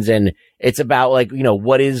questions, and it's about like, you know,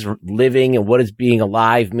 what is living and what does being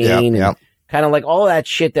alive mean, and kind of like all that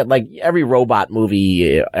shit that like every robot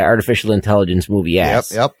movie, artificial intelligence movie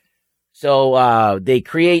asks. Yep. So they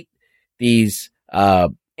create these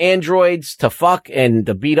androids to fuck and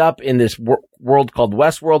to beat up in this world called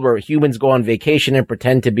Westworld, where humans go on vacation and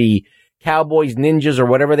pretend to be cowboys, ninjas, or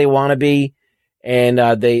whatever they want to be. And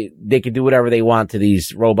they can do whatever they want to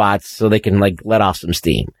these robots so they can like let off some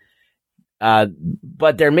steam.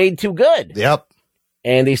 But they're made too good. Yep.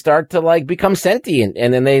 And they start to like become sentient,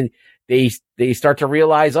 and then they start to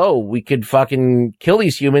realize, oh, we could fucking kill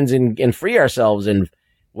these humans and free ourselves and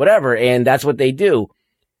whatever. And that's what they do.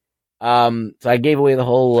 So I gave away the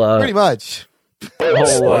whole pretty much. So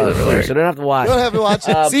you don't have to watch. You don't have to watch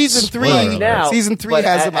it. Season 3 now. Season 3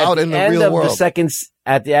 has them out in the real world.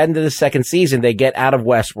 At the end of the second season, they get out of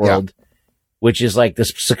Westworld, which is like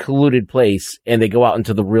this secluded place, and they go out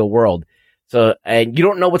into the real world. So, and you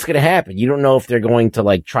don't know what's going to happen. You don't know if they're going to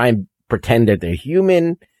like try and pretend that they're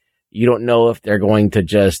human. You don't know if they're going to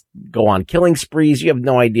just go on killing sprees. You have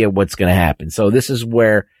no idea what's going to happen. So this is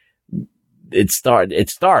where it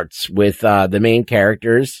starts with the main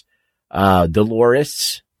characters.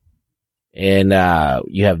 Dolores, and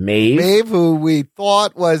you have Maeve. Maeve, who we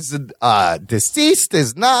thought was deceased,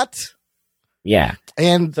 is not. Yeah.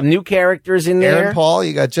 And some new characters in there. Aaron Paul,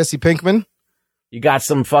 you got Jesse Pinkman. You got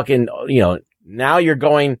some fucking, you know, now you're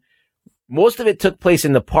going, most of it took place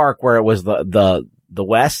in the park where it was the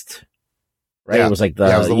West, right? Yeah. It was like it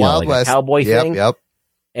was the Wild West cowboy thing. Yep.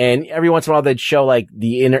 And every once in a while they'd show like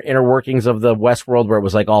the inner workings of the West world where it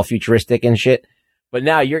was like all futuristic and shit. But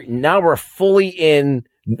now we're fully in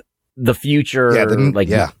the future.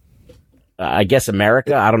 I guess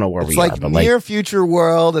America. I don't know where we are. It's like near future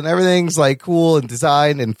world, and everything's like cool and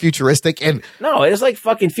designed and futuristic. And no, it's like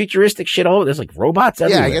fucking futuristic shit. All there's like robots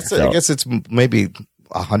everywhere. Yeah, I guess it's maybe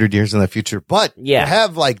 100 years in the future. But you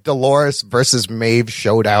have like Dolores versus Maeve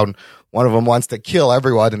showdown. One of them wants to kill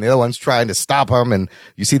everyone, and the other one's trying to stop him. And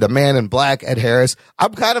you see the Man in Black, Ed Harris.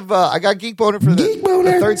 I'm kind of, I got geek boner for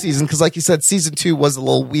the third season because, like you said, season 2 was a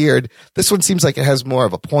little weird. This one seems like it has more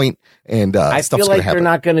of a point, and I feel like they're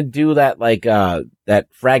not going to do that, like that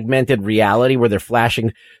fragmented reality where they're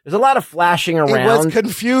flashing. There's a lot of flashing around. It was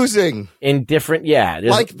confusing in different,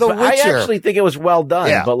 like The Witcher. I actually think it was well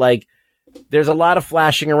done, but like there's a lot of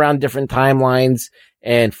flashing around different timelines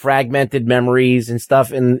and fragmented memories and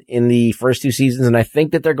stuff in the first 2 seasons. And I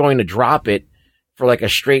think that they're going to drop it for like a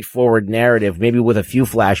straightforward narrative, maybe with a few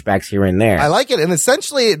flashbacks here and there. I like it. And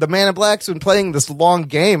essentially the Man in Black's been playing this long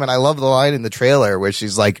game. And I love the line in the trailer where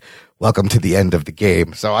she's like, welcome to the end of the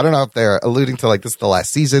game. So I don't know if they're alluding to like this is the last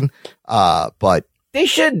season. But they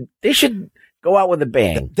should go out with a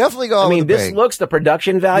bang. Definitely go out with a bang. The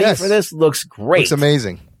production value for this looks great. Looks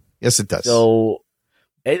amazing. Yes, it does. So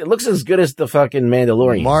it looks as good as the fucking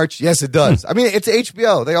Mandalorian. March. Yes, it does. I mean, it's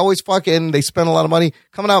HBO. They always they spend a lot of money.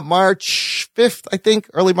 Coming out March 5th, I think,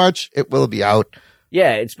 early March. It will be out.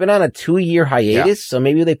 Yeah, it's been on a 2-year hiatus, so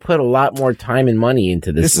maybe they put a lot more time and money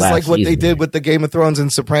into this. This is like what they did with the Game of Thrones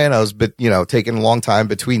and Sopranos, but taking a long time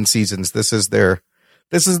between seasons. This is their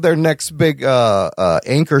next big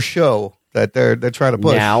anchor show that they're trying to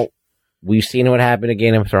push. Now, we've seen what happened to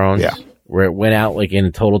Game of Thrones. Yeah. Where it went out like in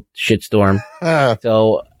a total shitstorm.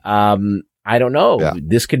 So, I don't know. Yeah.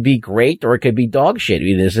 This could be great or it could be dog shit. I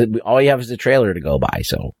mean, all you have is a trailer to go by.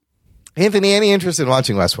 So, Anthony, any interest in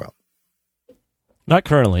watching Westworld? Not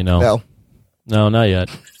currently, no. No, not yet.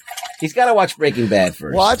 He's got to watch Breaking Bad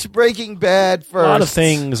first. Watch Breaking Bad first. A lot of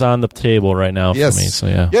things on the table right now for me, so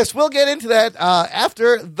yeah. Yes, we'll get into that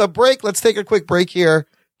after the break. Let's take a quick break here,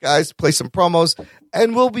 guys, play some promos,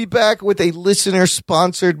 and we'll be back with a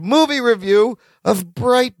listener-sponsored movie review of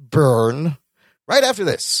Brightburn right after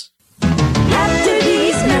this. After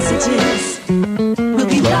these messages, we'll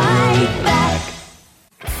be right back.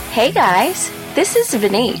 Hey guys, this is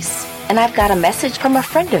Venice, and I've got a message from a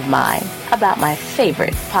friend of mine about my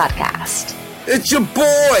favorite podcast. It's your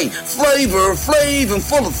boy, Flavor Flav and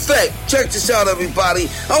Full Effect. Check this out, everybody.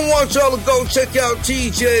 I want y'all to go check out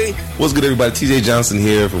TJ. What's good, everybody? TJ Johnson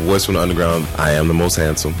here for Voice from the Underground. I am the most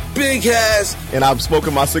handsome. Big Has. And I'm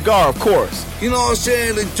smoking my cigar, of course. You know what I'm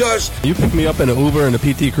saying? And Dutch. You pick me up in an Uber and a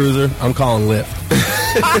PT Cruiser, I'm calling Lyft.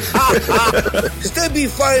 Cause they be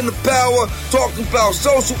fighting the power, talking about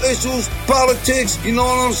social issues, politics, you know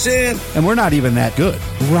what I'm saying? And we're not even that good.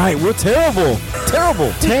 Right, we're terrible.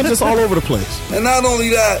 Terrible. Tangents all over the place. And not only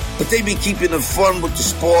that, but they be keeping it fun with the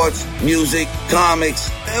sports, music,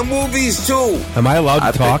 comics, and movies too. Am I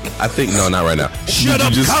allowed to talk? I think, no, not right now. Shut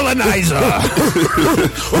up, colonizer!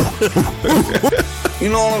 You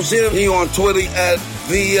know what I'm saying? He on Twitter at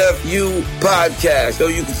VFU Podcast. So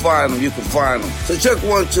you can find them, So check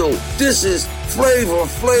 1, 2. This is Flavor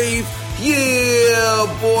Flav. Yeah,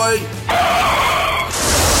 boy.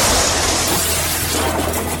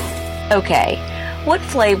 Okay, what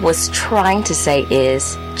Flav was trying to say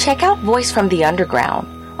is, check out Voice from the Underground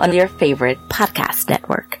on your favorite podcast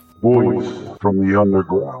network. Voice from the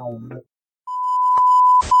Underground.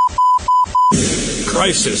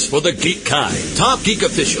 Crisis for the geek kind. Top geek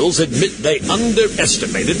officials admit they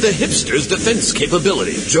underestimated the hipsters' defense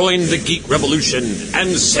capability. Join the geek revolution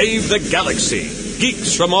and save the galaxy.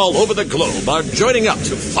 Geeks from all over the globe are joining up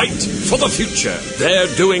to fight for the future. They're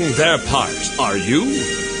doing their part. Are you?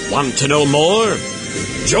 Want to know more?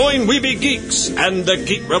 Join Weeby Geeks and the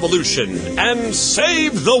Geek Revolution and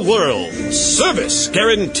save the world. Service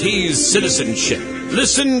guarantees citizenship.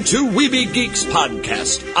 Listen to Weeby Geeks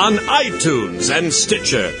podcast on iTunes and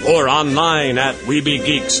Stitcher or online at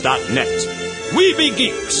WeebyGeeks.net. Weeby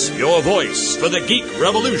Geeks, your voice for the Geek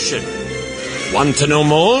Revolution. Want to know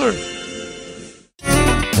more?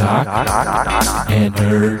 Doc and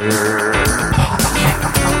Nerd.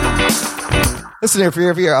 Listen, if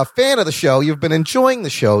you're a fan of the show, you've been enjoying the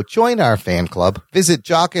show, join our fan club. Visit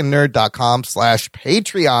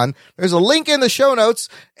jockandnerd.com/Patreon. There's a link in the show notes,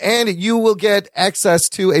 and you will get access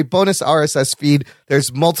to a bonus RSS feed.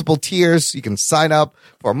 There's multiple tiers. You can sign up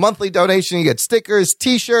for a monthly donation. You get stickers,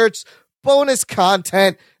 t-shirts, bonus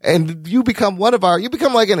content, and you become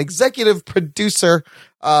like an executive producer.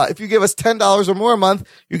 If you give us $10 or more a month,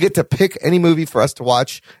 you get to pick any movie for us to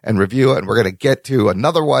watch and review, and we're going to get to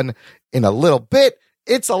another one in a little bit.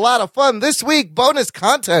 It's a lot of fun. This week, bonus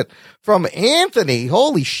content from Anthony.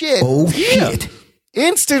 Holy shit. Oh, shit.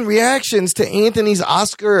 Instant reactions to Anthony's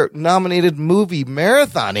Oscar-nominated movie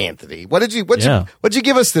Marathon, Anthony. What'd you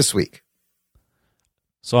give us this week?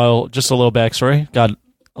 So just a little backstory. Got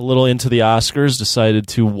a little into the Oscars, decided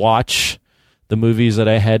to watch the movies that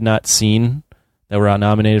I had not seen that were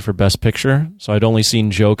nominated for Best Picture. So I'd only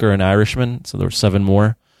seen Joker and Irishman, so there were 7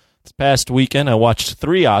 more. This past weekend, I watched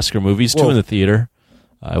 3 Oscar movies, 2 in the theater.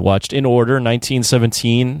 I watched in order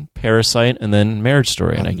 1917, Parasite, and then Marriage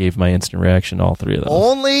Story, and I gave my instant reaction to all 3 of those.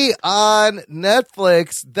 Only on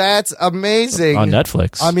Netflix. That's amazing. On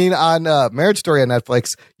Netflix. I mean, on Marriage Story on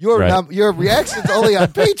Netflix. Your reaction's only on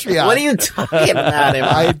Patreon. What are you talking about?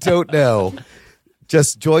 I don't know.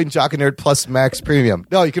 Just join Jock and Nerd Plus Max Premium.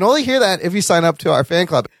 No, you can only hear that if you sign up to our fan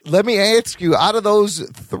club. Let me ask you, out of those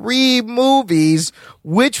 3 movies,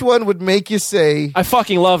 which one would make you say, I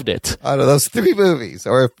fucking loved it? Out of those 3 movies,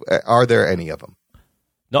 or are there any of them?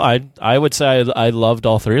 No, I would say I loved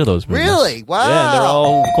all 3 of those movies. Really? Wow. Yeah, they're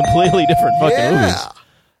all completely different fucking movies.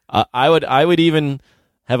 I would even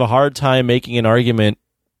have a hard time making an argument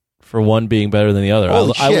for one being better than the other.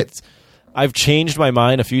 Holy shit. I've changed my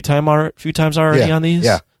mind a few times already on these.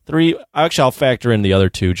 Yeah. 3. Actually, I'll factor in the other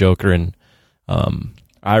 2, Joker and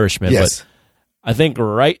Irishman. Yes. But I think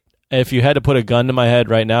if you had to put a gun to my head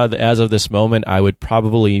right now, as of this moment, I would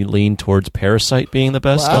probably lean towards Parasite being the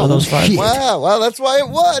best out of those 5. Wow. Well, that's why it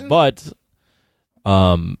won. But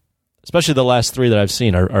especially the last 3 that I've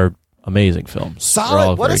seen are amazing films.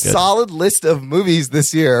 Solid. What a solid list of movies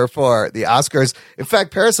this year for the Oscars. In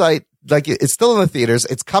fact, Parasite, it's still in the theaters.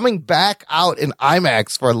 It's coming back out in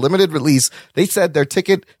IMAX for a limited release. They said their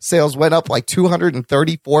ticket sales went up like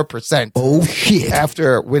 234%. Oh, shit.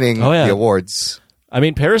 After winning the awards. I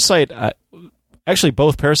mean, Parasite, Actually,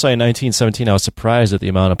 both Parasite and 1917, I was surprised at the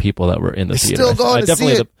amount of people that were in the theater. Still going to see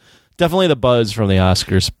it. Definitely the buzz from the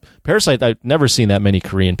Oscars. Parasite, I've never seen that many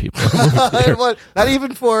Korean people. Not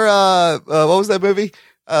even for, what was that movie?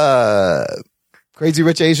 Crazy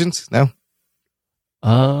Rich Asians? No?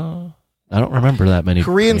 I don't remember that many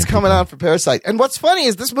Koreans Korean coming people. out for Parasite. And what's funny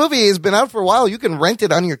is this movie has been out for a while. You can rent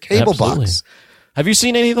it on your cable Absolutely. box. Have you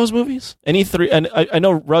seen any of those movies? Any three? And I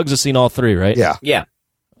know Ruggs has seen all three, right? Yeah. Yeah.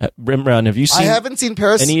 Rimround, have you seen? I haven't seen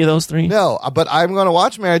Parasite. Any of those three? No, but I'm going to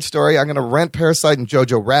watch Marriage Story. I'm going to rent Parasite and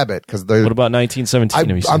Jojo Rabbit because they're. What about 1917?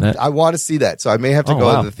 Have you seen that? I want to see that, so I may have to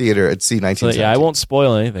go to the theater and see 1917. So, yeah, I won't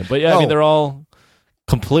spoil anything, but yeah, I mean they're all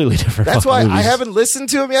completely different. That's why movies. I haven't listened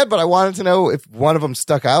to them yet, but I wanted to know if one of them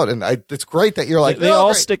stuck out, and it's great that you're like they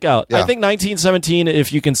all stick out. Yeah. I think 1917,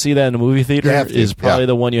 if you can see that in a movie theater, is probably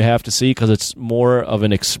the one you have to see because it's more of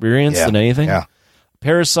an experience than anything. Yeah.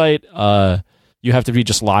 Parasite, you have to be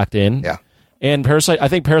just locked in. Yeah. And Parasite, I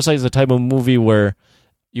think Parasite is the type of movie where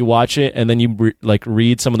you watch it and then you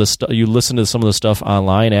read some of the stuff, you listen to some of the stuff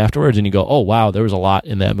online afterwards, and you go, "Oh wow, there was a lot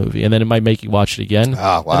in that movie," and then it might make you watch it again.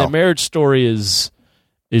 Oh wow! And then Marriage Story is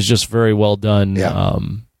just very well done. Yeah.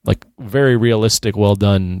 Like very realistic, well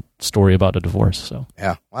done story about a divorce. So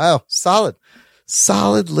yeah, wow, solid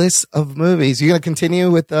list of movies. You're going to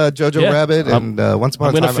continue with Jojo Rabbit and Once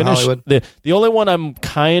Upon a Time in Hollywood? The only one I'm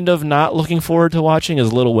kind of not looking forward to watching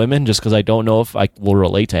is Little Women, just because I don't know if I will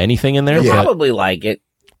relate to anything in there. You'll probably like it.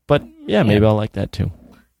 But yeah, maybe I'll like that too.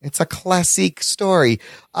 It's a classic story.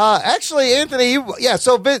 Actually, Anthony,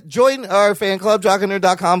 join our fan club,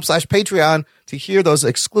 jockandnerd.com/Patreon to hear those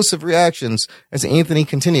exclusive reactions as Anthony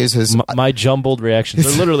continues his... My jumbled reactions.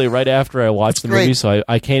 They're literally right after I watched the movie, so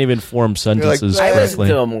I can't even form sentences I listened correctly.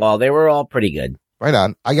 to them all. They were all pretty good. Right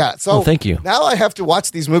on. I got it. So Oh, thank you. Now I have to watch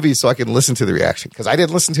these movies so I can listen to the reaction because I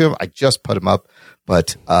didn't listen to them. I just put them up,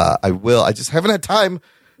 but I will. I just haven't had time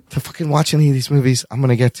to fucking watch any of these movies. I'm going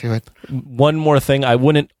to get to it. One more thing, I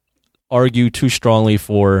wouldn't argue too strongly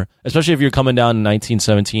for, especially if you're coming down in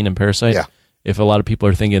 1917 and Parasite. Yeah. If a lot of people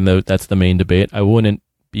are thinking that that's the main debate, I wouldn't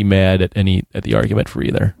be mad at the argument for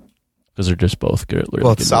either because they're just both good.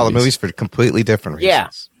 Really good solid movies for completely different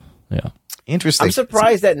reasons. Yeah. Interesting. I'm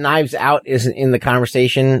surprised that Knives Out isn't in the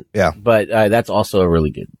conversation. Yeah. But that's also a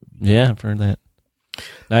really good. Yeah, I've heard that.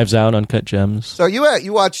 Knives Out, Uncut Gems. So you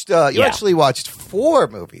watched actually watched 4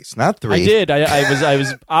 movies, not 3. I did. I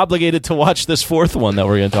was obligated to watch this fourth one that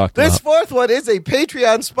we're going to talk about. This fourth one is a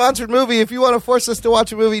Patreon sponsored movie. If you want to force us to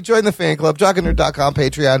watch a movie, join the fan club, jockandnerd.com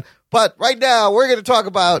Patreon. But right now, we're going to talk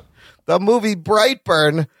about the movie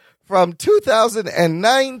Brightburn from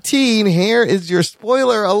 2019. Here is your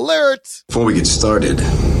spoiler alert. Before we get started,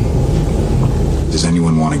 does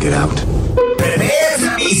anyone want to get out? Prepare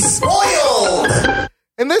to be spoiled!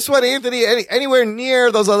 And this one, Anthony, anywhere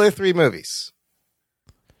near those other 3 movies?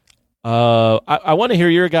 I want to hear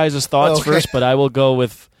your guys' thoughts first, but I will go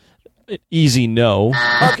with easy no.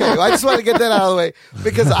 Okay, well, I just want to get that out of the way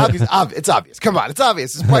because it's obvious. Come on, it's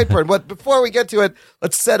obvious. It's Brightburn. But before we get to it,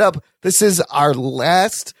 let's set up. This is our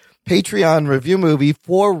last Patreon review movie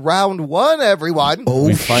for round 1, everyone. Oh,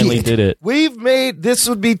 we finally did it. We've made, this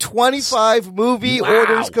would be 25 movie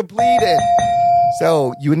orders completed.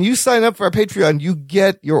 So when you sign up for our Patreon, you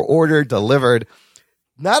get your order delivered.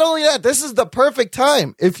 Not only that, this is the perfect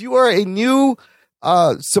time. If you are a new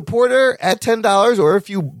supporter at $10 or if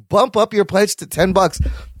you bump up your pledge to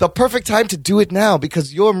 $10, the perfect time to do it now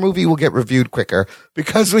because your movie will get reviewed quicker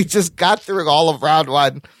because we just got through all of round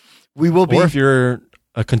 1. We will be. Or if you're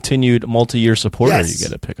a continued multi-year supporter, Yes. you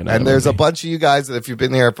get to pick another. And there's movie. a bunch of you guys that if you've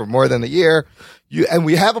been here for more than a year, and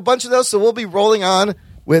we have a bunch of those, so we'll be rolling on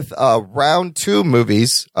with round 2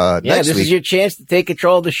 movies next this week. is your chance to take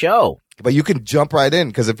control of the show. But you can jump right in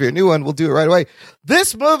because if you're a new one, we'll do it right away.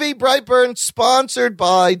 This movie, Brightburn, sponsored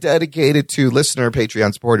by, dedicated to listener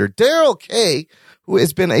Patreon supporter Daryl K, who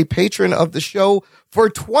has been a patron of the show for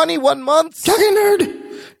 21 months. Talking nerd.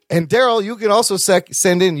 And Daryl, you can also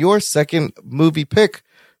send in your second movie pick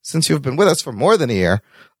since you've been with us for more than a year.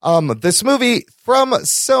 This movie from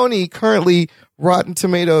Sony, currently Rotten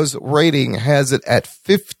Tomatoes rating has it at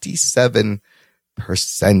 57%.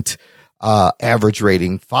 Average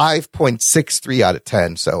rating 5.63 out of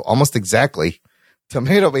 10. So almost exactly.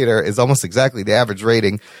 Tomato meter is almost exactly the average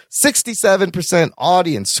rating. 67%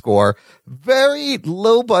 audience score. Very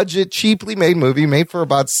low budget, cheaply made movie made for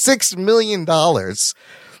about $6 million.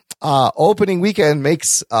 Opening weekend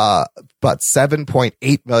makes about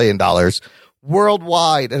 $7.8 million.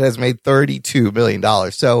 Worldwide, it has made $32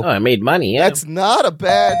 million. So it made money. Yeah. That's not a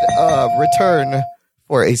bad return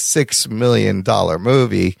for a $6 million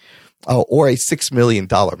movie. Or a $6 million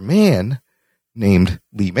man named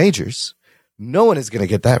Lee Majors No one is going to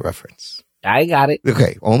get that reference. I got it.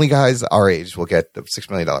 Okay, only guys our age will get the $6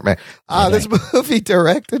 Million Man. This movie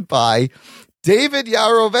directed by David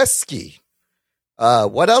Yarovesky.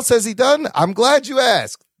 What else has he done? I'm glad you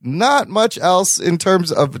asked. Not much else in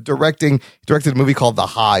terms of directing. He directed a movie called The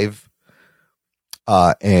Hive.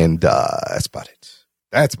 And that's about it.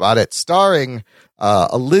 That's about it. Starring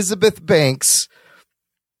Elizabeth Banks,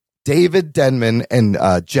 David Denman, and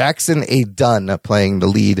Jackson A. Dunn playing the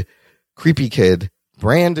lead creepy kid,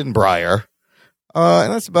 Brandon Breyer.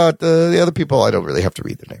 And that's about the other people. I don't really have to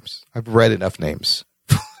read their names. I've read enough names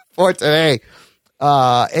for today.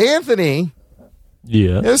 Anthony.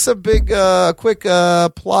 Yeah. Here's a big, quick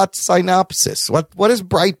plot synopsis. What is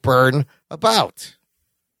Brightburn about?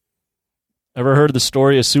 Ever heard the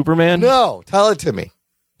story of Superman? No, tell it to me.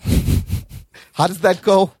 How does that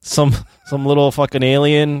go? Some little fucking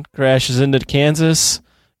alien crashes into Kansas,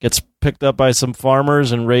 gets picked up by some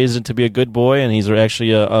farmers and raised to be a good boy, and he's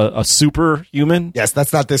actually a superhuman. Yes,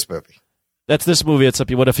 that's not this movie. That's this movie.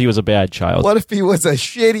 Except what if he was a bad child? What if he was a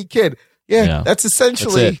shitty kid? Yeah, that's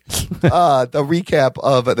essentially the recap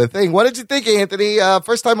of the thing. What did you think, Anthony?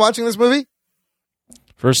 First time watching this movie?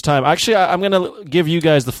 First time. Actually, I'm going to give you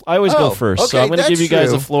guys I always go first, so I'm going to give you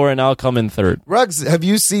guys the floor, and I'll come in third. Ruggs, have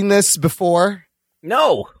you seen this before?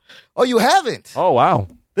 No. Oh, you haven't? Oh, wow.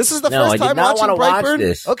 This is the first time watching Brightburn? Watch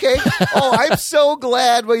this. Okay. Oh, I'm so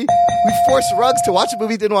glad we forced Ruggs to watch a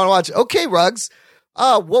movie he didn't want to watch. Okay, Ruggs.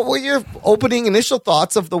 What were your opening initial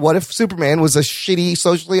thoughts of the what if Superman was a shitty,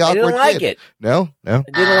 socially awkward kid? I didn't like it. No? I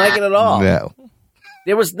didn't like it at all. No.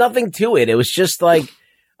 There was nothing to it. It was just like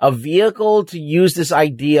a vehicle to use this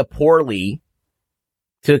idea poorly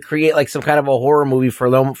to create like some kind of a horror movie for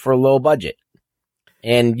low budget.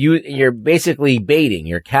 And you're basically baiting.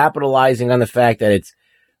 You're capitalizing on the fact that it's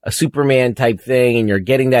a Superman type thing, and you're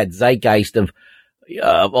getting that zeitgeist of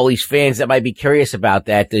all these fans that might be curious about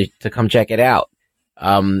that to come check it out.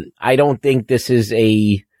 I don't think this is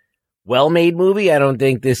a well-made movie. I don't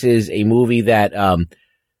think this is a movie that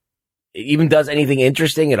even does anything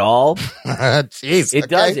interesting at all. Jeez, it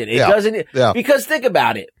doesn't. It doesn't. Yeah. Because think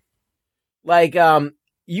about it. Like,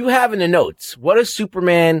 you have in the notes, what if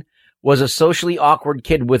Superman was a socially awkward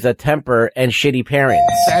kid with a temper and shitty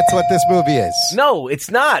parents? That's what this movie is. No, it's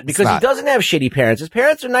not, because he doesn't have shitty parents. His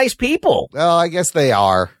parents are nice people. Well, I guess they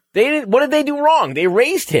are. What did they do wrong? They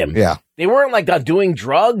raised him. Yeah. They weren't like doing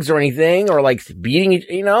drugs or anything, or like beating,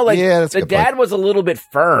 like the dad was a little bit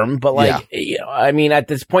firm, but like, I mean, at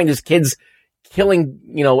this point, his kid's killing,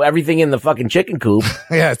 everything in the fucking chicken coop.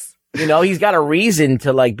 Yes. He's got a reason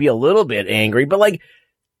to like be a little bit angry, but like,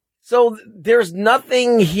 so there's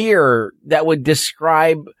nothing here that would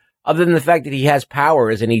describe, other than the fact that he has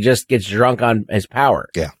powers and he just gets drunk on his power.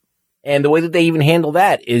 Yeah. And the way that they even handle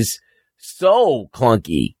that is so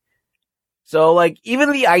clunky. So, like,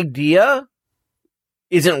 even the idea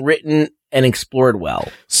isn't written and explored well.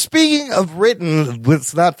 Speaking of written,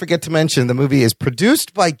 let's not forget to mention the movie is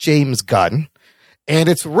produced by James Gunn, and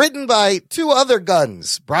it's written by two other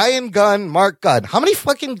Gunns, Brian Gunn, Mark Gunn. How many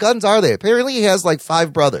fucking Gunns are there? Apparently he has like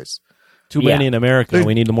 5 brothers. Too many in America.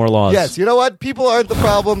 We need more laws. Yes, you know what? People aren't the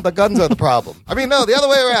problem. The Gunns are the problem. I mean, no, the other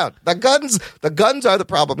way around. The Gunns are the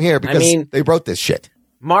problem here because they wrote this shit.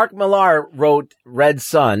 Mark Millar wrote Red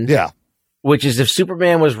Sun. Yeah. Which is if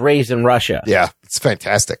Superman was raised in Russia. Yeah, it's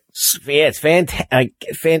fantastic. Yeah, it's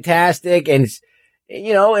fantastic, and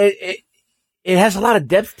it has a lot of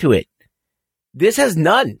depth to it. This has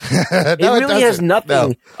none. It really has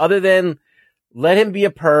nothing other than let him be a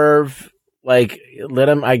perv. Like, let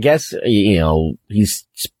him. I guess he's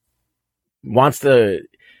wants to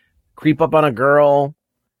creep up on a girl,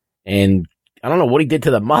 and I don't know what he did to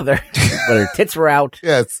the mother, but her tits were out.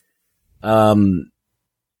 Yes.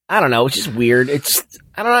 I don't know. It's just weird.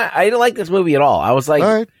 I don't know. I didn't like this movie at all. I was like,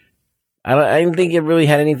 right. I didn't think it really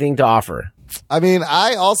had anything to offer. I mean,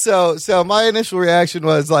 so my initial reaction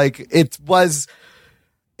was like, it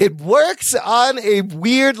works on a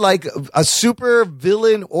weird, like a super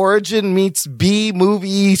villain origin meets B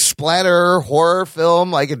movie splatter horror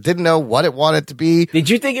film. Like it didn't know what it wanted to be. Did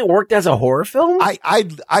you think it worked as a horror film?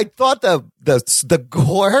 I thought the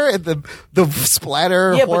gore and the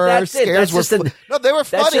splatter horror scares were no, they were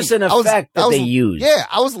funny. That's just an effect that they used. Yeah,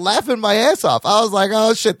 I was laughing my ass off. I was like,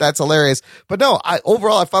 oh shit, that's hilarious. But no,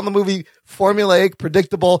 overall I found the movie formulaic,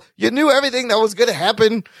 predictable. You knew everything that was going to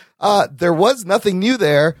happen. There was nothing new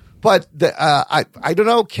there, but I don't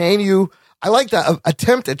know. I like the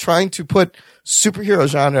attempt at trying to put superhero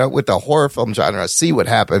genre with the horror film genre, see what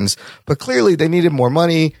happens. But clearly they needed more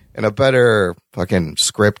money and a better fucking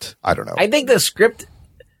script. I don't know. I think the script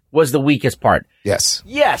was the weakest part. Yes.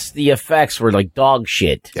 Yes, the effects were like dog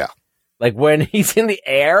shit. Yeah. Like when he's in the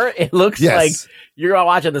air, it looks like you're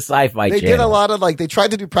watching the Sci-Fi They Channel. did a lot of they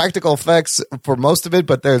tried to do practical effects for most of it,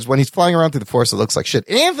 but there's when he's flying around through the forest, it looks like shit.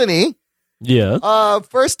 Anthony,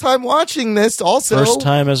 first time watching this, also First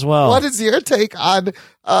time as well. What is your take on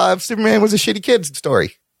Superman was a shitty kid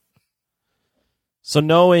story? So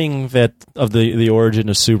knowing that of the origin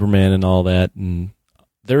of Superman and all that, and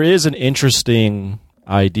there is an interesting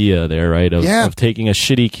idea there, right? Of taking a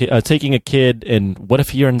shitty kid, taking a kid, and what if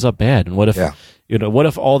he ends up bad, and what if what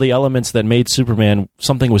if all the elements that made Superman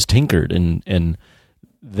something was tinkered, and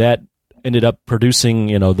that ended up producing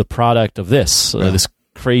the product of this this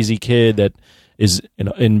crazy kid that is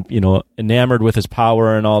enamored with his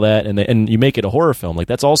power and all that, and you make it a horror film. Like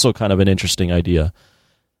that's also kind of an interesting idea.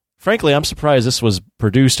 Frankly, I'm surprised this was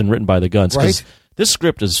produced and written by the Gunns, because this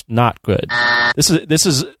script is not good. This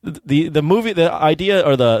is the movie. The idea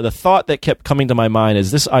or the thought that kept coming to my mind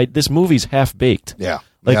is this movie's half baked. Yeah,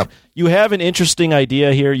 you have an interesting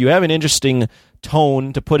idea here. You have an interesting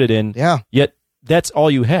tone to put it in. Yeah, yet that's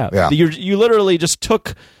all you have. Yeah. You literally just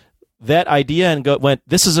took that idea and went,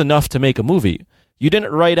 this is enough to make a movie. You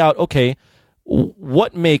didn't write out, okay,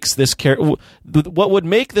 what makes this character? What would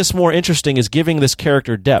make this more interesting is giving this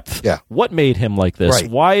character depth. Yeah. What made him like this? Right.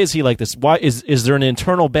 Why is he like this? Why is there an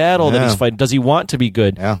internal battle that he's fighting? Does he want to be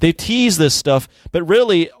good? Yeah. They tease this stuff, but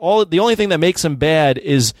really, the only thing that makes him bad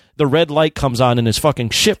is the red light comes on in his fucking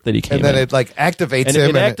ship that he came and then in. it activates and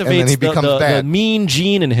him, it activates and then he becomes bad. The mean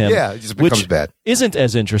gene in him. Yeah, he just becomes which bad. Isn't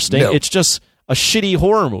as interesting. No. It's just a shitty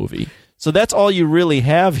horror movie. So that's all you really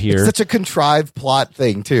have here. It's such a contrived plot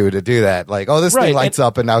thing too to do that. Like, this thing lights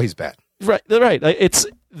up, and now he's bad. Right.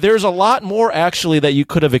 There's a lot more actually that you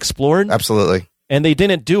could have explored. Absolutely. And they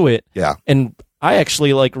didn't do it. Yeah. And I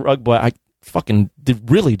actually I fucking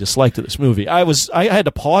really disliked this movie. I had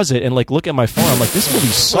to pause it and look at my phone. I'm like, this movie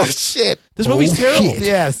sucks. Shit. This movie's terrible. Shit.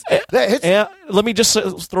 Yes. And let me just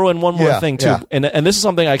throw in one more thing too. Yeah. And this is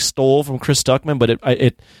something I stole from Chris Stuckman, but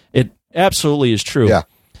it absolutely is true. Yeah.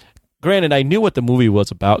 Granted, I knew what the movie was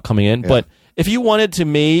about coming in, but if you wanted to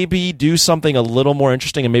maybe do something a little more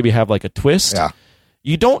interesting and maybe have a twist,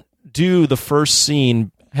 you don't do the first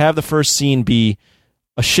scene, have the first scene be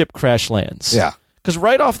a ship crash lands. Yeah. Because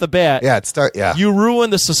right off the bat, you ruin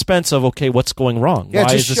the suspense of, okay, what's going wrong? Yeah,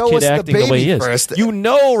 why is just this show kid us the acting the way he baby is? first. You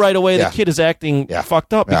know right away the kid is acting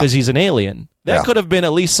fucked up because he's an alien. That could have been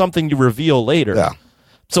at least something you reveal later. Yeah.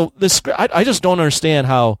 So this, I just don't understand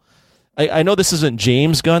how. I know this isn't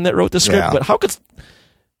James Gunn that wrote the script, but how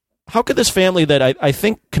could this family that I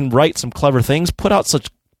think can write some clever things put out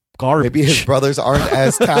such garbage? Maybe his brothers aren't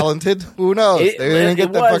as talented. Who knows? They didn't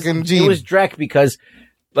get the fucking gene. It was Drek because,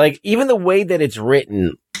 even the way that it's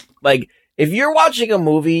written, if you're watching a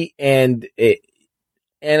movie and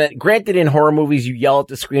granted in horror movies you yell at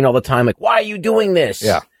the screen all the time, why are you doing this?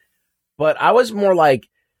 Yeah. But I was more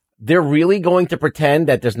they're really going to pretend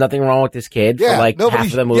that there's nothing wrong with this kid for half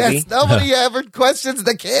of the movie. Yes, nobody ever questions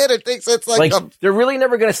the kid or thinks it's they're really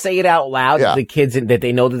never going to say it out loud to the kids that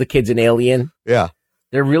they know that the kid's an alien. Yeah.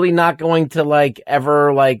 They're really not going to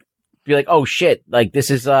ever be like, oh shit,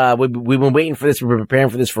 this is we've been waiting for this, we've been preparing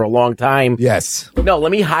for this for a long time. Yes. No,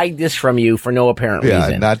 let me hide this from you for no apparent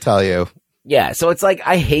reason. Not tell you. Yeah, so it's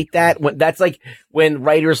I hate that. That's when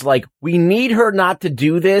writers we need her not to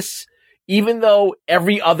do this. Even though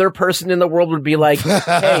every other person in the world would be like,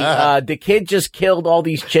 hey, the kid just killed all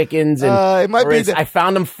these chickens. And it might be I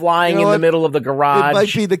found him flying in the middle of the garage. It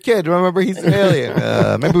might be the kid. Remember, he's an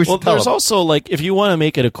alien. Maybe we should tell there's him. also, if you want to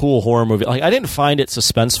make it a cool horror movie, I didn't find it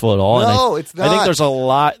suspenseful at all. No, and it's not. I think there's a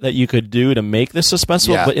lot that you could do to make this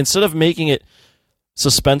suspenseful, but instead of making it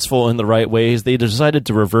suspenseful in the right ways, they decided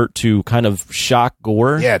to revert to kind of shock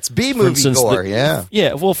gore. Yeah, it's B-movie gore,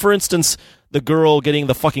 Yeah, well, for instance, the girl getting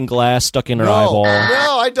the fucking glass stuck in her eyeball.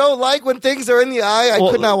 No, I don't like when things are in the eye. I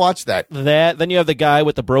could not watch that. Then you have the guy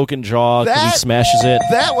with the broken jaw because he smashes it.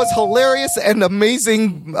 That was hilarious and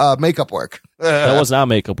amazing makeup work. That was not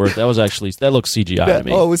makeup work. That was actually, that looks CGI to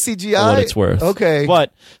me. Oh, it was CGI? For what it's worth. Okay.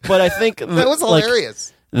 But I think that was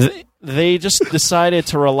hilarious. They just decided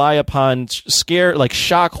to rely upon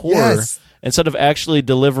shock horror instead of actually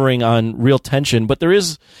delivering on real tension. But there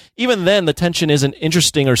is, even then, the tension isn't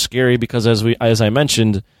interesting or scary because, as I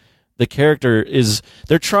mentioned, the character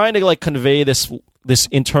they're trying to convey this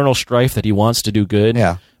internal strife that he wants to do good.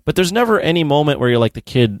 Yeah. But there's never any moment where you're the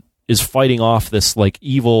kid is fighting off this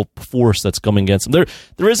evil force that's coming against him.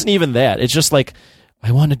 There isn't even that. It's just I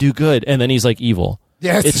want to do good, and then he's evil.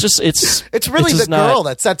 Yes. It's just It's really just the girl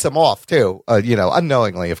that sets him off too.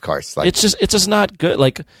 Unknowingly, of course. Like, it's just not good.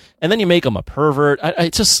 Like, and then you make him a pervert. I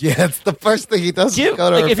just it's the first thing he does. Give, go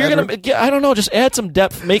to like, her if you're bedroom. gonna, I don't know, just add some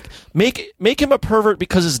depth. Make him a pervert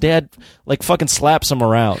because his dad like fucking slaps him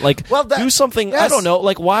around. Like, do something. yes. I don't know.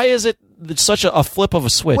 Like, why is it such a flip of a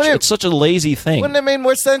switch? It's such a lazy thing. Wouldn't it make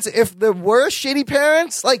more sense if there were shitty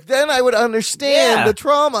parents? Like, then I would understand the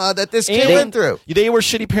trauma that this kid went through. They were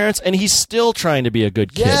shitty parents, and he's still trying to be a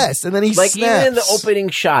good kid. Yes, and then he like snaps. even in the opening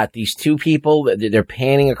shot, these two people they're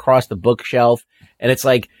panning across the bookshelf, and it's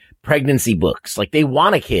like pregnancy books. Like they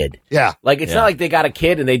want a kid. Yeah, like it's not like they got a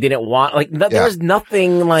kid and they didn't want. Like there was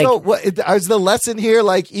nothing like. So, is the lesson here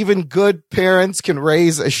like even good parents can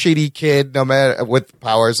raise a shitty kid, no matter with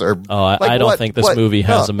powers or? Oh, I don't think this movie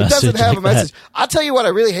has a message. It doesn't have like a message. that. I'll tell you what I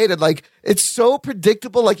really hated. Like it's so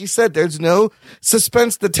predictable. Like you said, there's no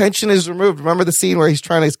suspense. The tension is removed. Remember the scene where he's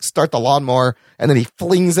trying to start the lawnmower and then he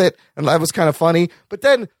flings it, and that was kind of funny. But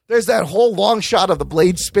then there's that whole long shot of the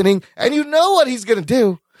blade spinning, and you know what he's gonna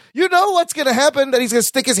do. You know what's going to happen, that he's going to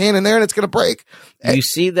stick his hand in there and it's going to break. You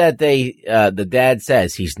see that the dad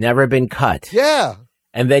says he's never been cut. Yeah.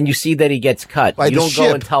 And then you see that he gets cut. By you the don't go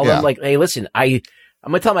ship. and tell him like, hey, listen, I'm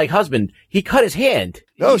going to tell my husband he cut his hand.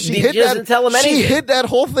 No, she doesn't tell him anything. She hid that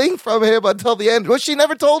whole thing from him until the end. Well, she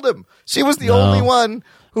never told him. She was the only one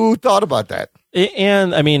who thought about that.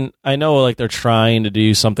 And I mean, I know like they're trying to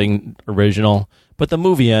do something original, but the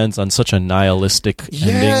movie ends on such a nihilistic ending.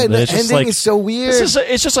 And the it's just ending like, is so weird.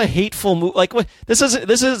 It's just a hateful movie. Like what, this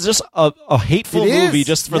is just a hateful It movie is,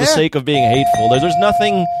 just for the sake of being hateful. There's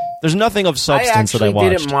nothing of substance that I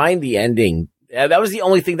watched. Didn't mind the ending. That was the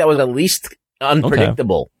only thing that was at least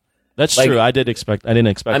unpredictable. Okay. That's true. I didn't expect.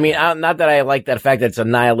 I mean, not that I like that fact that it's a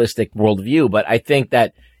nihilistic worldview, but I think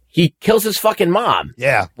that he kills his fucking mom.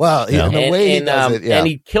 Yeah. Well, the way he does it, and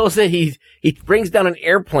he kills it. He brings down an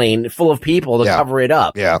airplane full of people to cover it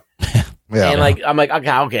up. Yeah. And like, I'm like,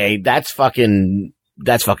 okay, that's fucking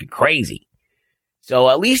crazy. So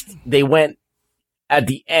at least they went at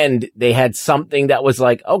the end. They had something that was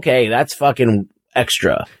like, okay, that's fucking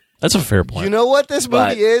extra. That's a fair point. You know what this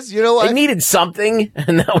movie is? You know what? They needed something,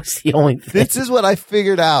 and that was the only thing. This is what I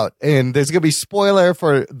figured out, and there's going to be spoiler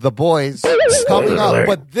for The Boys coming up,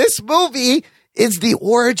 but this movie is the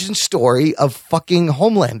origin story of fucking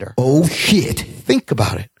Homelander. Oh, shit. Think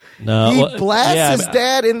about it. No, he blasts his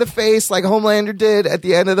dad in the face like Homelander did at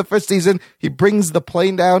the end of the first season. He brings the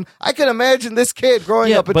plane down. I can imagine this kid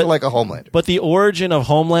growing up into like a Homelander. But the origin of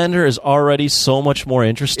Homelander is already so much more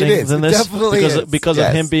interesting than this. Definitely because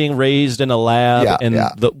of him being raised in a lab and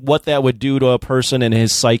what that would do to a person and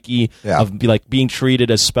his psyche of being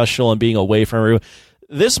treated as special and being away from everyone.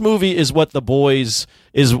 This movie is what The Boys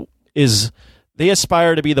is. They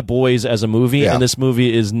aspire to be The Boys as a movie, and this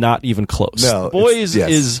movie is not even close. No, The Boys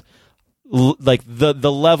is like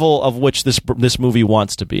the level of which this movie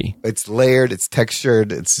wants to be. It's layered, it's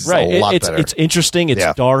textured, it's a lot better. It's interesting,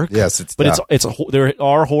 it's dark. Yes, there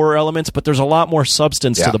are horror elements, but there's a lot more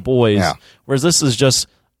substance to The Boys. Yeah. Whereas this is just,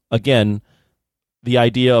 again, the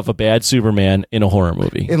idea of a bad Superman in a horror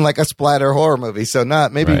movie. In like a splatter horror movie. So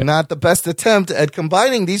not the best attempt at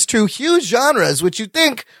combining these two huge genres, which you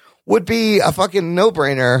think would be a fucking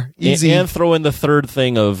no-brainer. Easy. And throw in the third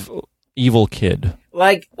thing of evil kid.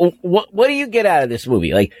 Like, what do you get out of this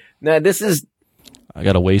movie? Like, now this is... I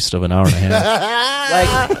got a waste of an hour and a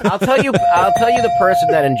half. Like, I'll tell you the person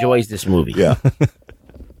that enjoys this movie. Yeah. All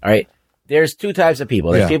right? There's two types of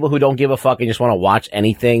people. There's people who don't give a fuck and just want to watch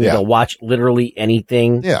anything. Yeah. They'll watch literally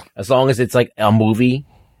anything. Yeah. As long as it's like a movie.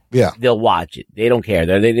 Yeah. They'll watch it. They don't care.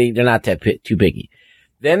 They're not too picky.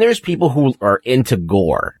 Then there's people who are into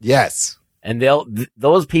gore. Yes. And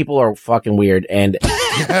those people are fucking weird and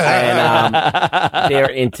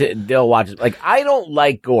they'll watch it. Like, I don't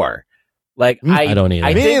like gore. Like, I don't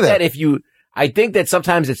either. I think that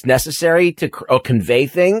sometimes it's necessary to convey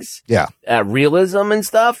things. Yeah. Realism and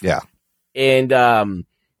stuff. Yeah. And I'm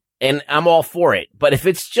all for it. But if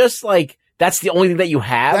it's just like, that's the only thing that you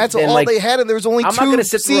have. That's all they had, and there was only I'm two not going to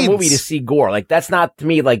sit through a movie to see gore. Like, that's not, to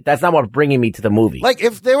me, like, that's not what's bringing me to the movie. Like,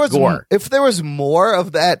 if there was gore. If there was more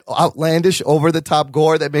of that outlandish, over-the-top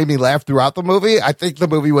gore that made me laugh throughout the movie, I think the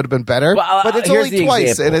movie would have been better. But it's only twice,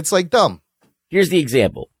 example. And it's, like, dumb. Here's the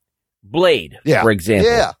example. Blade, for example.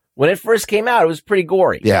 Yeah. When it first came out, it was pretty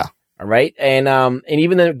gory. Yeah. All right? And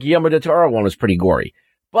even the Guillermo del Toro one was pretty gory.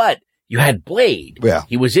 But you had Blade. Yeah.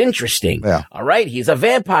 He was interesting. Yeah. All right. He's a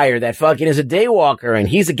vampire that fucking is a daywalker and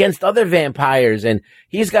he's against other vampires and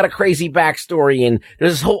he's got a crazy backstory and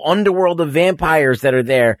there's this whole underworld of vampires that are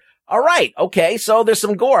there. All right. Okay. So there's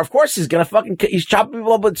some gore. Of course he's chopping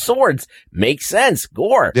people up with swords. Makes sense.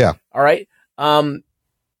 Gore. Yeah. All right.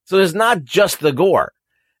 So there's not just the gore.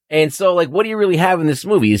 And so, like, what do you really have in this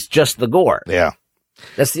movie? It's just the gore. Yeah.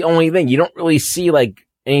 That's the only thing. You don't really see, like,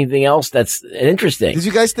 anything else that's interesting. Did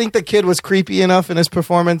you guys think the kid was creepy enough in his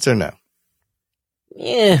performance or no?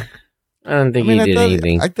 Yeah. I don't think he did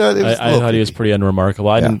anything. I thought it was I thought he was pretty unremarkable.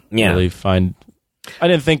 I didn't really find... I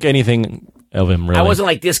didn't think anything of him, really. I wasn't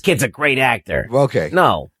like, this kid's a great actor. Okay.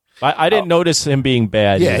 No. I didn't notice him being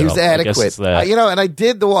bad. Yeah, he was I guess adequate. it's that. And I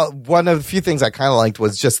did one of the few things I kind of liked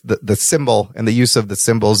was just the symbol and the use of the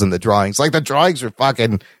symbols and the drawings. Like the drawings are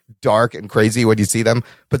fucking dark and crazy when you see them,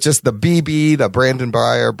 but just the BB, the Brandon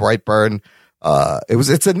Breyer, Brightburn,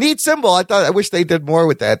 it's a neat symbol. I wish they did more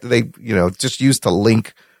with that. They, just used to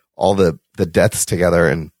link all the deaths together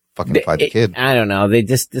and fucking find the kid. I don't know.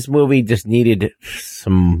 This movie just needed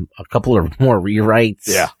a couple of more rewrites.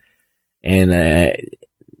 Yeah. And,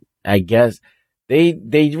 I guess they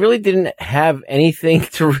really didn't have anything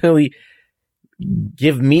to really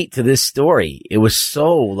give meat to this story. It was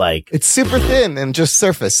so like it's super thin and just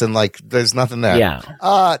surface and like there's nothing there. Yeah.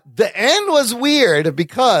 The end was weird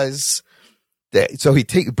because so he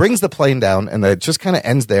brings the plane down and it just kind of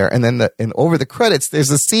ends there. And then and over the credits,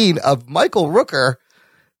 there's a scene of Michael Rooker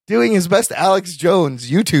doing his best Alex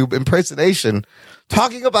Jones YouTube impersonation,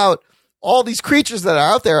 talking about all these creatures that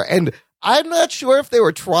are out there. And I'm not sure if they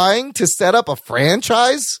were trying to set up a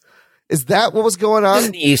franchise. Is that what was going on? This is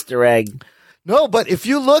an Easter egg. No, but if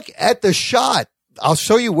you look at the shot, I'll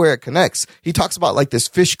show you where it connects. He talks about like this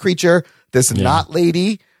fish creature, this knot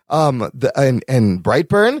lady, and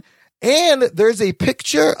Brightburn. And there's a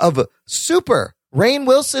picture of Super, Rainn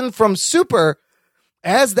Wilson from Super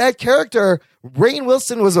as that character. Rainn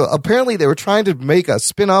Wilson was apparently they were trying to make a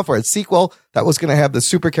spin-off or a sequel that was going to have the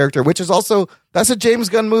Super character, which is also, that's a James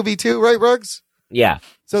Gunn movie too, right, Ruggs? Yeah.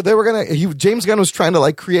 So they were James Gunn was trying to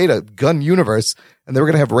like create a Gunn universe and they were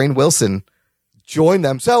going to have Rainn Wilson join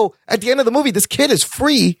them. So at the end of the movie, this kid is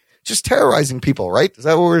free, just terrorizing people, right? Is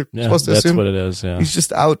that what we're supposed to assume? That's what it is, yeah. He's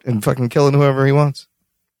just out and fucking killing whoever he wants.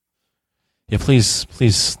 Yeah, please,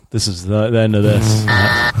 this is the end of this.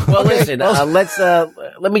 Well, listen,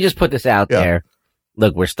 let me just put this out there.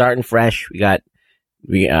 Look, we're starting fresh. We got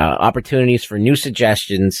opportunities for new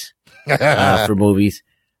suggestions for movies.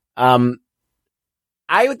 I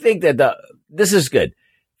would think that this is good.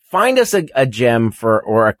 Find us a gem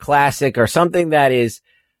or a classic or something that is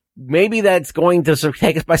maybe that's going to sort of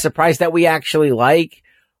take us by surprise that we actually like.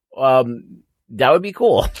 That would be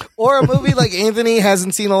cool. Or a movie like Anthony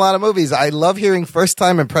hasn't seen a lot of movies. I love hearing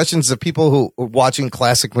first-time impressions of people who are watching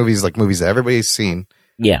classic movies, like movies that everybody's seen.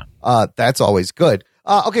 Yeah. That's always good.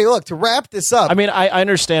 Okay, look, to wrap this up. I mean, I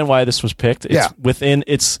understand why this was picked. It's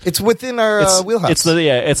within our wheelhouse.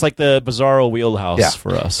 It's like the Bizarro wheelhouse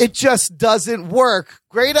for us. It just doesn't work.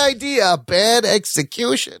 Great idea, bad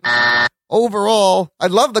execution. Overall, I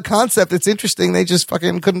love the concept. It's interesting. They just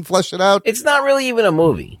fucking couldn't flesh it out. It's not really even a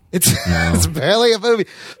movie. It's barely a movie.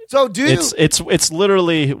 So it's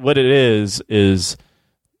literally what it is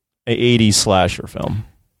a 80s slasher film.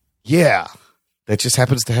 Yeah. That just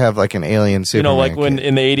happens to have like an alien Superman. Like when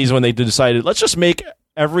in the 80s when they decided, let's just make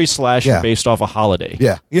every slasher based off a holiday.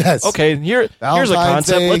 Yeah. Yes. Okay, here's a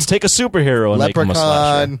concept. Day, let's take a superhero and make him a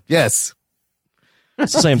slasher. Yes.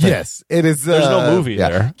 It's the same thing. Yes, it is. There's no movie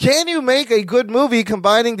there. Can you make a good movie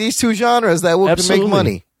combining these two genres that will make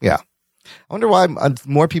money? Yeah. I wonder why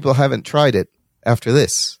more people haven't tried it after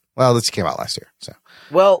this. Well, this came out last year. So.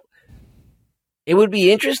 Well, it would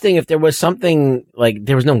be interesting if there was something like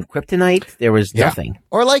there was no kryptonite. There was nothing.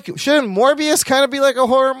 Or like, shouldn't Morbius kind of be like a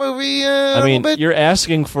horror movie? I mean, you're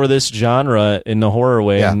asking for this genre in the horror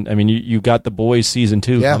way. Yeah. And I mean, you got The Boys season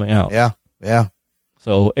 2 coming out. Yeah. Yeah.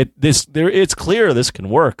 So it's clear this can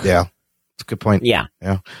work. Yeah. That's a good point. Yeah.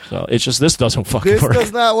 Yeah. So it's just this doesn't fucking work. This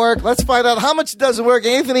does not work. Let's find out how much it doesn't work.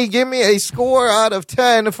 Anthony, give me a score out of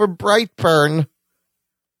 10 for Brightburn.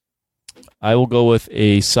 I will go with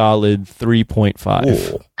a solid 3.5.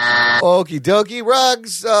 Okie dokie.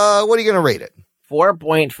 Ruggs, what are you going to rate it?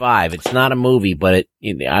 4.5. It's not a movie, but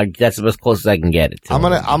that's as close as I can get it. I'm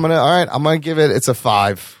gonna give it. It's a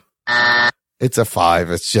 5. It's a 5.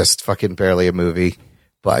 It's just fucking barely a movie.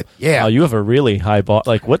 But yeah, you have a really high bar.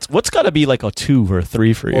 Like what's got to be like a 2 or a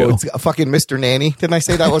 3 for you? Oh, it's a fucking Mr. Nanny. Didn't I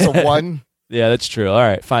say that was a 1? Yeah, that's true. All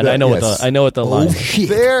right, fine. I know what the line is.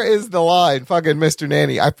 There is the line. Fucking Mr.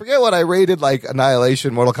 Nanny. I forget what I rated like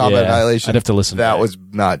Annihilation, Mortal Kombat Annihilation. I'd have to listen. That was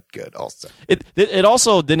not good. Also, it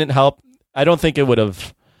also didn't help. I don't think it would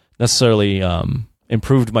have necessarily.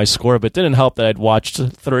 improved my score, but it didn't help that I'd watched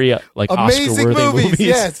 3 Amazing Oscar-worthy movies.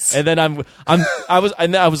 yes. And then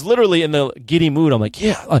I was literally in the giddy mood. I'm like,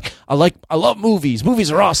 yeah, I love movies. Movies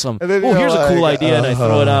are awesome. Oh, here's a cool idea, and I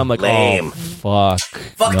throw it on. I'm like, Lame. oh,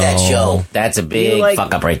 fuck that no. show. That's a big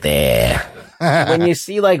fuck up right there. When you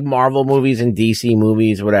see like Marvel movies and DC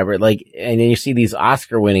movies, whatever, like, and then you see these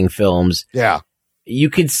Oscar-winning films, you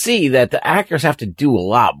could see that the actors have to do a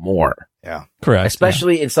lot more. Yeah, correct.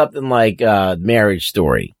 Especially in something like Marriage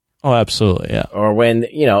Story. Oh, absolutely, yeah. Or when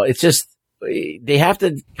it's just they have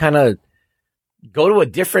to kind of go to a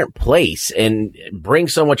different place and bring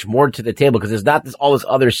so much more to the table because there's not all this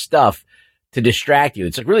other stuff to distract you.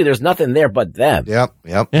 It's like really there's nothing there but them. Yep.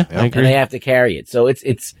 Yeah, I agree. And they have to carry it. So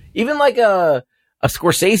it's even like a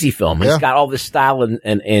Scorsese film. It's got all this style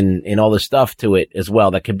and all this stuff to it as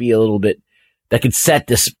well that could be a little bit. That could set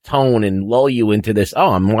this tone and lull you into this.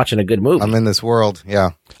 Oh, I'm watching a good movie. I'm in this world.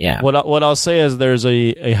 Yeah. Yeah. What I'll say is there's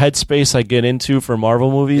a headspace I get into for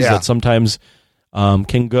Marvel movies that sometimes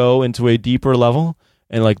can go into a deeper level.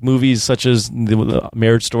 And like movies such as the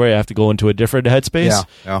Marriage Story, I have to go into a different headspace.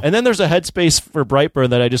 Yeah. And then there's a headspace for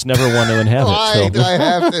Brightburn that I just never want to inhabit. Why do I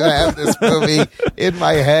have to have this movie in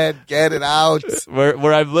my head? Get it out.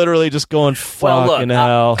 Where I'm literally just going, fucking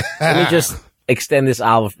hell. Let me just extend this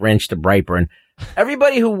olive branch to Brightburn.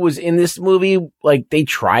 Everybody who was in this movie, like, they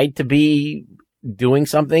tried to be doing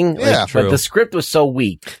something. Yeah, but the script was so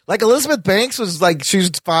weak. Like Elizabeth Banks was like, she was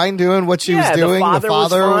fine doing what she was doing. The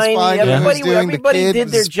father was fine. Everybody did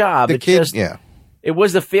their job. The it's kid, just, it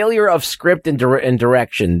was the failure of script and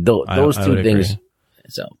direction. Those two things. Agree.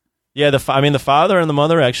 So. Yeah, the father and the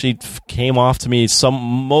mother actually came off to me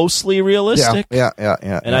mostly realistic. Yeah.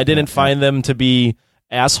 And I didn't find them to be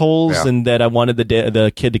assholes and that I wanted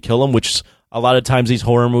the kid to kill him, which a lot of times these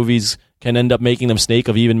horror movies can end up making them snake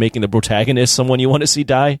of even making the protagonist someone you want to see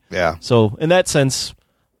die. Yeah. So in that sense,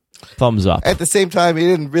 thumbs up. At the same time, you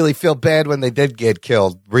didn't really feel bad when they did get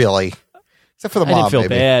killed, really. Except for the mom, I didn't feel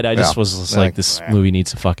maybe. bad. I just was just like, this movie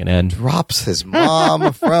needs to fucking end. Drops his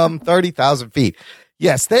mom from 30,000 feet.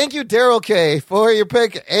 Yes, thank you, Daryl K, for your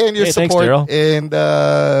pick and your support. Thanks,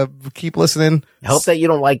 and keep listening. I hope that you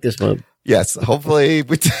don't like this movie. Yes, hopefully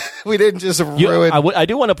we didn't just ruin. I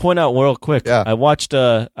do want to point out real quick. Yeah. I watched.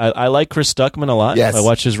 I like Chris Stuckman a lot. Yes. I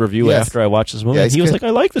watched his review after I watched this movie. Yeah, and he was like,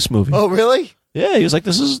 "I like this movie." Oh, really? Yeah, he was like,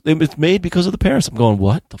 it's made because of the parents. I'm going,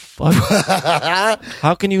 what the fuck?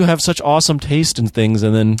 How can you have such awesome taste in things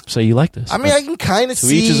and then say you like this? I mean, I can kind of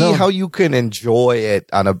see how you can enjoy it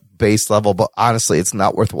on a base level, but honestly, it's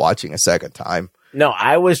not worth watching a second time. No,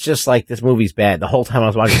 I was just like, this movie's bad. The whole time I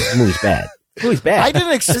was watching, this movie's bad. This movie's bad. I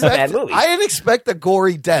didn't expect a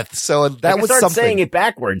gory death, so that was something. Saying it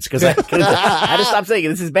backwards because I just stopped saying it.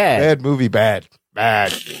 This is bad. Bad movie, bad. All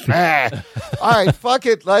right, fuck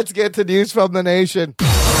it. Let's get to news from the nation.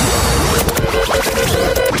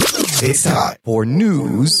 It's time for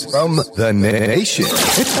news from the nation.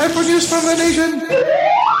 It's time for news from the nation.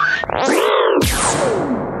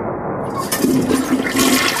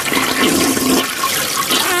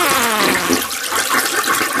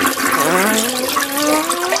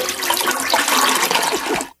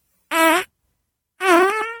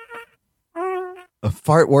 A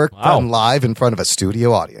fart work done live in front of a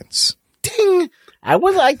studio audience. Ding! I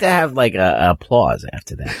would like to have like a applause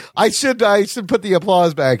after that. I should put the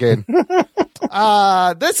applause back in.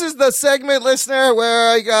 This is the segment, listener,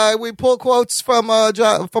 where we pull quotes from our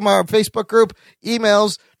Facebook group,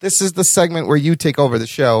 emails. This is the segment where you take over the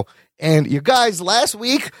show. And you guys, last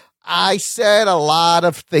week I said a lot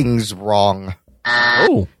of things wrong.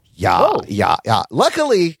 Oh, yeah.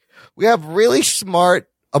 Luckily, we have really smart,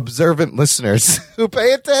 observant listeners who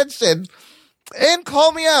pay attention and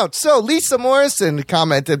call me out. So Lisa Morrison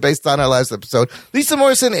commented based on our last episode. Lisa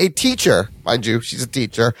Morrison, a teacher, mind you, she's a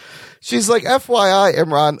teacher. She's like, FYI,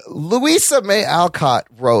 Imran, Louisa May Alcott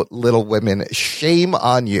wrote Little Women. Shame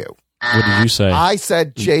on you. What did you say? I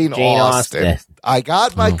said Jane Austen. I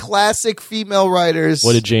got my classic female writers.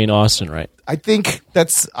 What did Jane Austen write? I think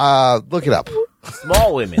that's, look it up.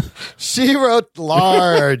 Small women. She wrote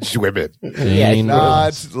large women,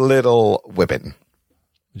 not little women.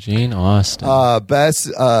 Jane Austen.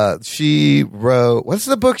 She wrote, what's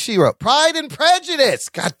the book she wrote? Pride and Prejudice.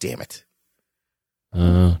 God damn it.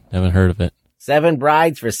 Never heard of it. 7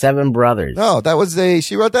 Brides for 7 Brothers. No,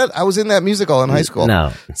 she wrote that. I was in that musical in high school.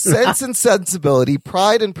 No. Sense and Sensibility,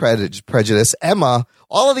 Pride and Prejudice, Emma.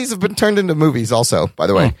 All of these have been turned into movies also, by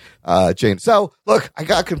the way, Jane. So, look, I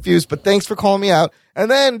got confused, but thanks for calling me out.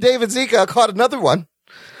 And then David Zika caught another one.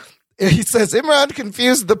 He says, Imran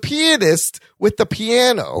confused the pianist with the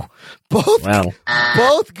piano.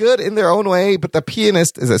 Both good in their own way, but the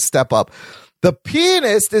pianist is a step up. The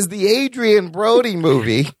Pianist is the Adrian Brody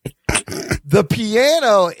movie. The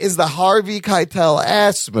Piano is the Harvey Keitel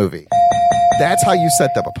ass movie. That's how you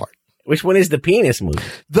set them apart. Which one is the Pianist movie?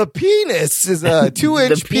 The Penis is a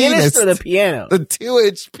 2-inch The Pianist or the Piano? The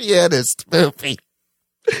 2-inch Pianist movie.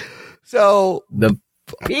 So the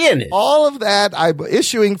Pianist. All of that, I'm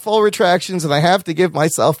issuing full retractions, and I have to give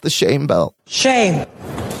myself the shame belt. Shame.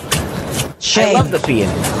 I love the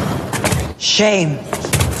Pianist. Shame.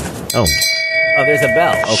 Oh, there's a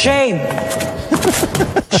bell. Okay.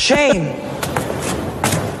 Shame.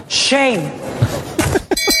 Shame.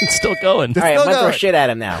 It's still going. All right, I'm going to throw shit at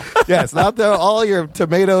him now. Yes, now throw all your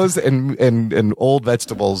tomatoes and old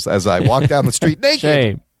vegetables as I walk down the street naked.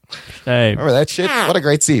 Shame. Remember that shit? What a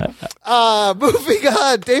great scene. Moving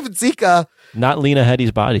on, David Zika. Not Lena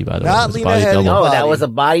Headey's body, by the way. Not Lena Headey's No, body. that was a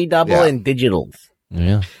body double in digitals.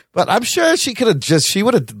 Yeah. But I'm sure she could have she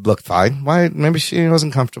would have looked fine. Why? Maybe she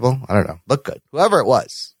wasn't comfortable. I don't know. Looked good. Whoever it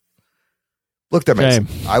was. Looked amazing.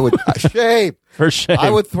 Shame. I would, shame. For shame. I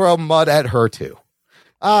would throw mud at her too.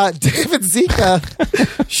 David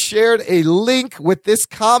Zika shared a link with this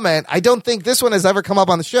comment. I don't think this one has ever come up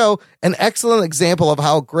on the show. An excellent example of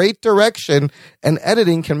how great direction and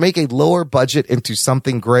editing can make a lower budget into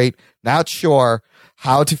something great. Not sure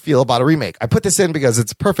how to feel about a remake. I put this in because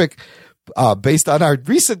it's perfect based on our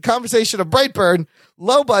recent conversation of Brightburn,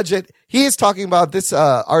 low budget. He is talking about this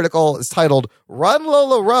article is titled Run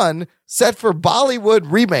Lola Run, set for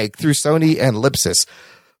Bollywood remake through Sony and Lipsis.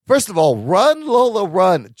 First of all, Run Lola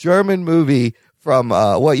Run, German movie from,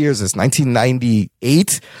 what year is this?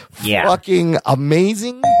 1998? Yeah. Fucking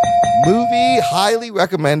amazing movie. Highly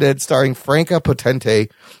recommended, starring Franca Potente.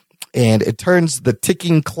 And it turns the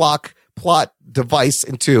ticking clock plot device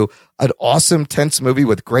into an awesome, tense movie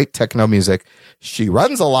with great techno music. She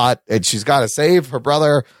runs a lot and she's got to save her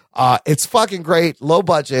brother. It's fucking great. Low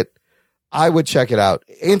budget. I would check it out.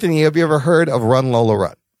 Anthony, have you ever heard of Run Lola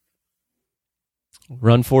Run?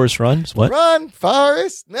 Run, Forrest, Run? What? Run,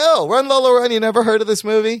 Forrest? No, Run Lola Run. You never heard of this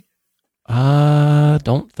movie?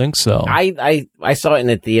 Don't think so. I saw it in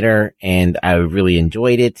the theater and I really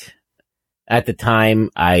enjoyed it. At the time,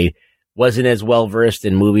 I wasn't as well versed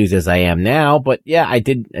in movies as I am now, but yeah, I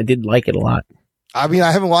did like it a lot. I mean,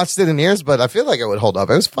 I haven't watched it in years, but I feel like it would hold up.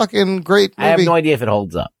 It was a fucking great movie. I have no idea if it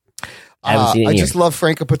holds up. I haven't seen it in I years. just love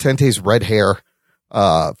Franca Potente's red hair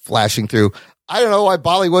flashing through. I don't know why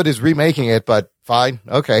Bollywood is remaking it, but fine.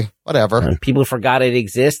 Okay, whatever. People forgot it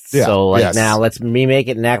exists, Yeah, so yes. now let's remake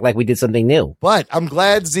it and act like we did something new. But I'm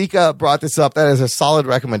glad Zika brought this up. That is a solid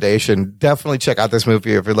recommendation. Definitely check out this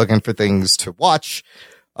movie if you're looking for things to watch.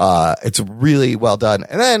 It's really well done.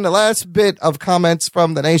 And then the last bit of comments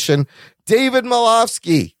from the nation, David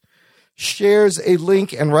Malofsky shares a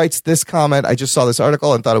link and writes this comment. I just saw this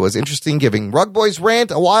article and thought it was interesting, giving Rug Boy's rant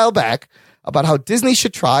a while back about how Disney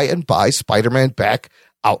should try and buy Spider-Man back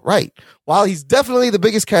outright. While he's definitely the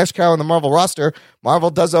biggest cash cow in the Marvel roster, Marvel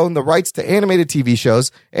does own the rights to animated TV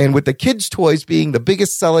shows, and with the kids' toys being the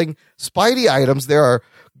biggest selling Spidey items, they are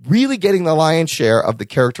really getting the lion's share of the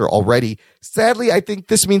character already. Sadly, I think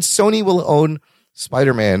this means Sony will own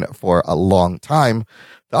Spider-Man for a long time.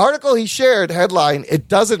 The article he shared, headline, "It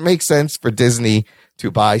doesn't make sense for Disney to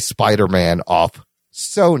buy Spider-Man off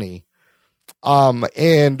Sony."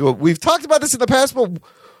 And we've talked about this in the past, but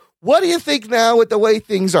what do you think now with the way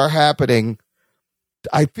things are happening?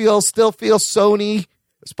 I still feel Sony,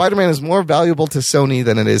 Spider-Man is more valuable to Sony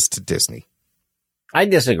than it is to Disney. I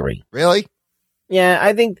disagree. Really? Yeah,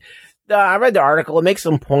 I think I read the article. It makes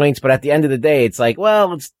some points, but at the end of the day, it's like,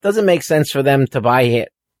 well, it doesn't make sense for them to buy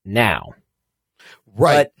it now.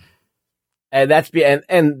 Right. And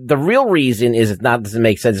and the real reason is it doesn't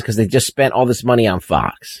make sense because they just spent all this money on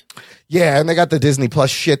Fox. Yeah, and they got the Disney Plus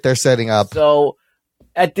shit they're setting up. So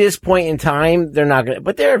at this point in time, they're not going to,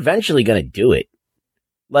 but they're eventually going to do it.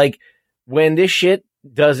 Like when this shit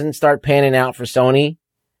doesn't start panning out for Sony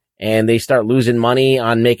and they start losing money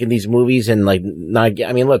on making these movies and like not,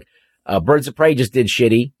 I mean, look, Birds of Prey just did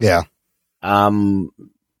shitty. Yeah.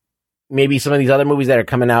 Maybe some of these other movies that are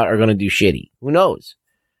coming out are going to do shitty. Who knows?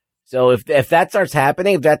 So if that starts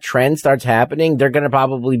happening, if that trend starts happening, they're going to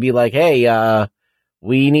probably be like, hey,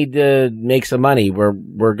 we need to make some money.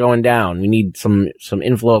 We're going down. We need some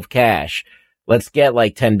inflow of cash. Let's get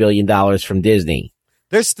like $10 billion from Disney.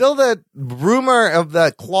 There's still that rumor of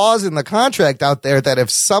that clause in the contract out there that if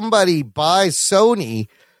somebody buys Sony,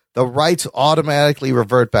 the rights automatically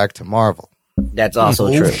revert back to Marvel. That's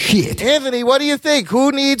also true. Shit. Anthony, what do you think?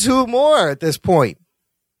 Who needs who more at this point?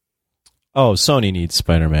 Oh, Sony needs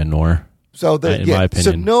Spider-Man more. So, in my opinion.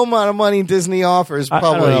 So no amount of money Disney offers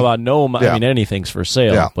probably. I don't know about I mean, anything's for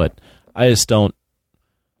sale, but I just don't.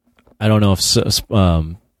 I don't know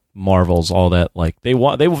if Marvel's all that like they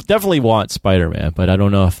definitely want Spider-Man, but I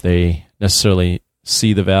don't know if they necessarily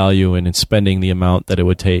see the value in spending the amount that it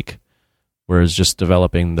would take, whereas just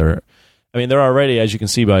developing they're already, as you can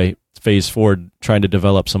see by Phase 4, trying to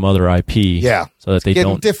develop some other IP, so that they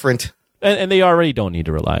don't different, and they already don't need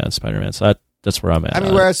to rely on Spider-Man. So that's where I'm at. I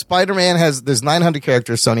mean, whereas Spider-Man there's 900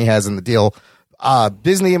 characters Sony has in the deal,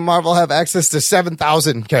 Disney and Marvel have access to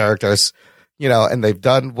 7,000 characters. And they've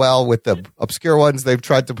done well with the obscure ones they've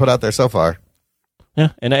tried to put out there so far. Yeah,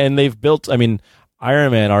 and they've built. I mean,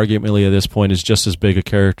 Iron Man, arguably at this point, is just as big a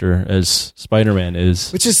character as Spider-Man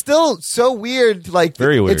is, which is still so weird. Like,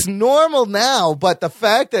 very weird. It's normal now, but the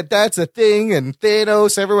fact that that's a thing and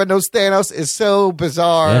Thanos, everyone knows Thanos, is so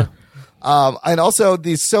bizarre. Yeah. And also,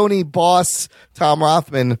 the Sony boss Tom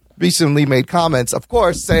Rothman recently made comments, of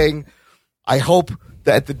course, saying, "I hope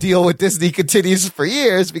that the deal with Disney continues for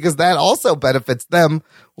years because that also benefits them."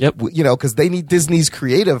 Yep. Because they need Disney's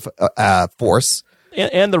creative force.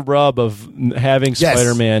 And the rub of having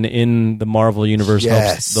Spider-Man in the Marvel universe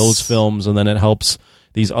helps those films, and then it helps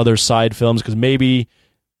these other side films, because maybe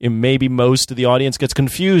most of the audience gets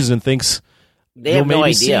confused and thinks they have no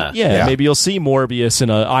idea. Maybe you'll see Morbius in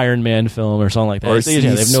an Iron Man film or something like that. They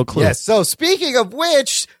have no clue. Yes. So speaking of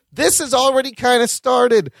which, this has already kind of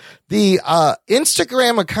started. The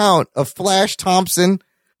Instagram account of Flash Thompson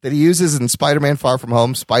that he uses in Spider-Man Far From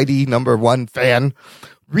Home, Spidey #1 fan,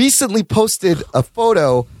 recently posted a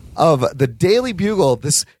photo of the Daily Bugle.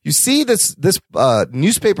 This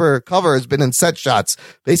newspaper cover has been in set shots.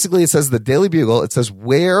 Basically, it says the Daily Bugle. It says,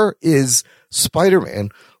 "Where is Spider-Man?"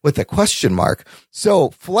 with a question mark. So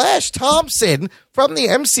Flash Thompson from the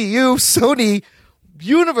MCU Sony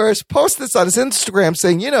universe posted this on his Instagram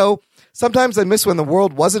saying, "Sometimes I miss when the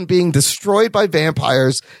world wasn't being destroyed by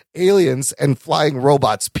vampires, aliens, and flying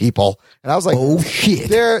robots, people." And I was like, "Oh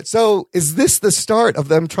shit!" So is this the start of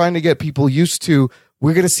them trying to get people used to?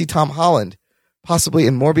 We're going to see Tom Holland, possibly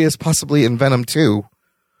in Morbius, possibly in Venom 2,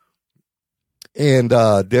 and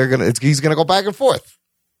he's gonna go back and forth.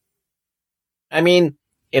 I mean,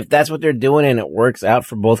 if that's what they're doing and it works out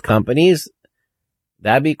for both companies,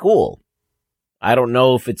 that'd be cool. I don't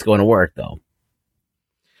know if it's going to work, though.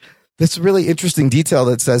 This really interesting detail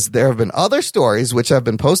that says there have been other stories which have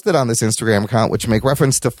been posted on this Instagram account which make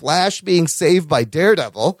reference to Flash being saved by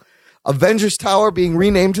Daredevil, Avengers Tower being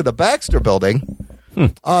renamed to the Baxter Building.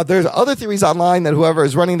 There's other theories online that whoever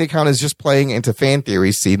is running the account is just playing into fan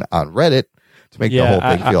theories seen on Reddit to make the whole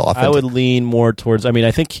thing feel authentic. I would lean more towards,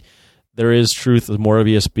 I think there is truth with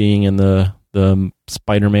Morbius being in the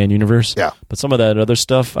Spider-Man universe. Yeah. But some of that other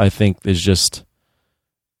stuff, I think, is just...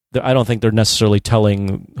 I don't think they're necessarily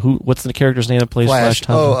telling what's the character's name that plays Flash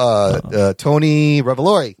Thompson? Tony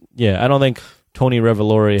Revolori. Yeah, I don't think Tony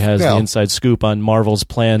Revolori has the inside scoop on Marvel's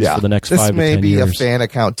plans for the next 5 to 10 years. This may be a fan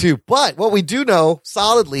account too. But what we do know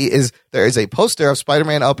solidly is there is a poster of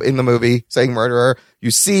Spider-Man up in the movie saying murderer.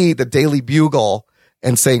 You see the Daily Bugle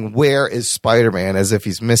and saying, "Where is Spider-Man?" as if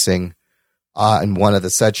he's missing in one of the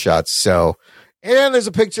set shots. So, and there's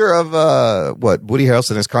a picture of Woody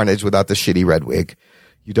Harrelson as Carnage without the shitty red wig.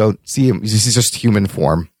 You don't see him. He's just human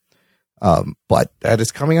form. But that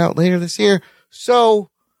is coming out later this year.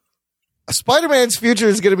 So Spider-Man's future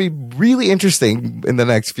is going to be really interesting in the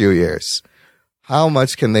next few years. How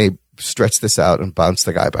much can they stretch this out and bounce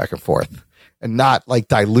the guy back and forth and not like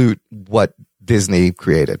dilute what Disney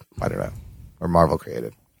created? I don't know. Or Marvel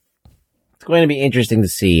created. It's going to be interesting to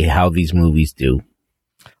see how these movies do.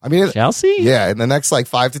 I mean, Chelsea? Yeah, in the next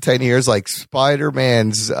 5 to 10 years,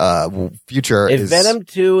 Spider-Man's future if Venom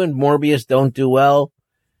 2 and Morbius don't do well,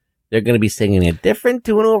 they're going to be singing a different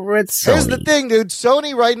tune over at Sony. Here's the thing, dude.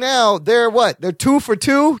 Sony right now, they're what? They're 2 for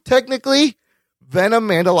 2, technically. Venom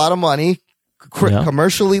made a lot of money,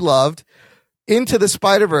 commercially loved. Into the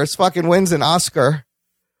Spider-Verse fucking wins an Oscar.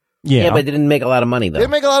 Yeah, but they didn't make a lot of money, though. They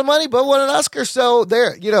didn't make a lot of money, but won an Oscar. So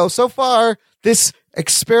they're, so far, this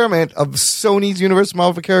experiment of Sony's Universal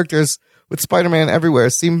Marvel characters with Spider-Man everywhere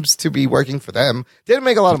seems to be working for them. Didn't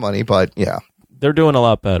make a lot of money, but yeah. They're doing a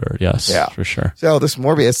lot better, yes, for sure. So this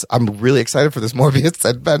Morbius, I'm really excited for this Morbius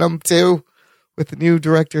and Venom 2 with the new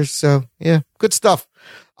directors. So yeah, good stuff.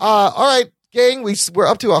 All right, gang, we're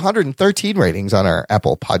up to 113 ratings on our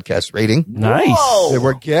Apple Podcast rating. Nice. Whoa.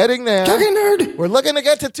 We're getting there. Talking nerd. We're looking to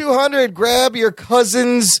get to 200. Grab your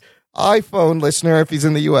cousin's iPhone listener if he's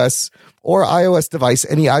in the U.S., or iOS device,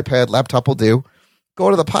 any iPad, laptop will do.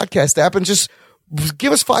 Go to the podcast app and just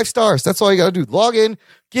give us 5 stars. That's all you got to do. Log in,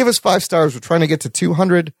 give us 5 stars. We're trying to get to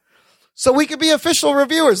 200 so we can be official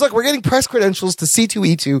reviewers. Look, we're getting press credentials to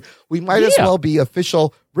C2E2. We might as well be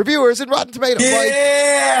official reviewers in Rotten Tomatoes.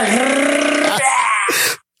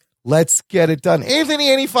 Let's get it done. Anthony,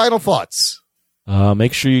 any final thoughts?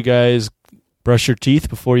 Make sure you guys brush your teeth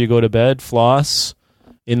before you go to bed. Floss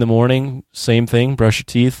in the morning. Same thing. Brush your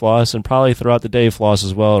teeth, floss, and probably throughout the day floss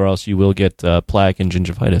as well, or else you will get plaque and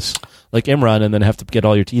gingivitis, like Imran, and then have to get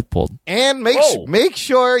all your teeth pulled. And make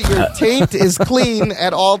sure your taint is clean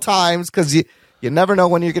at all times, because you never know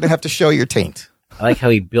when you're going to have to show your taint. I like how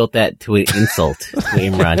he built that to an insult to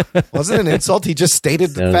Imran. Wasn't an insult. He just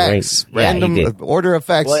stated the facts. Right. Random order of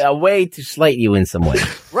facts. Well, a way to slight you in some way.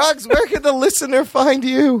 Ruggs, where can the listener find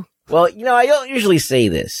you? Well, I don't usually say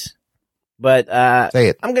this, but say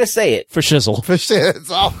it. I'm going to say it. For shizzle. For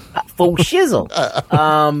shizzle. For shizzle.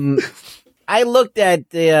 I looked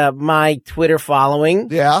at my Twitter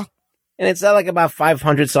following. Yeah. And it's at like about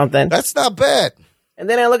 500 something. That's not bad. And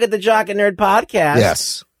then I look at the Jock and Nerd podcast.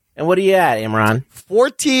 Yes. And what are you at, Imran?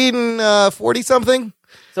 1440 something.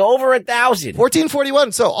 So over 1,000.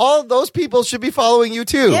 1441. So all those people should be following you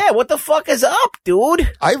too. Yeah, what the fuck is up,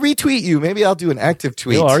 dude? I retweet you. Maybe I'll do an active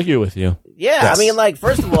tweet. He'll argue with you. Yeah, Yes. I mean, like,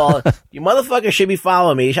 first of all, you motherfuckers should be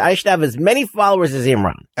following me. I should have as many followers as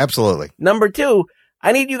Imran. Absolutely. Number two,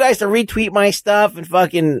 I need you guys to retweet my stuff and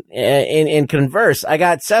fucking and converse. I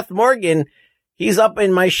got Seth Morgan. He's up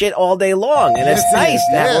in my shit all day long, and it's nice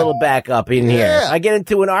to have a little backup in here. I get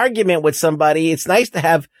into an argument with somebody. It's nice to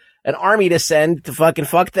have an army to send to fucking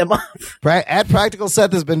fuck them up. At Practical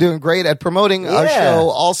Seth has been doing great at promoting our show.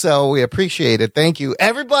 Also, we appreciate it. Thank you.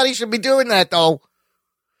 Everybody should be doing that, though.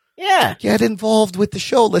 Yeah. Get involved with the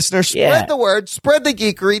show, listeners. Spread the word. Spread the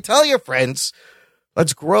geekery. Tell your friends.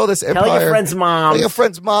 Let's grow this empire. Tell your friends' moms. Tell your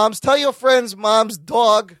friends' moms. Tell your friends' mom's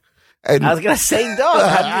dog. And I was going to say dog.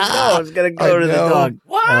 How do you know I was going to go to the dog?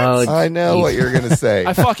 What? I know what you're going to say.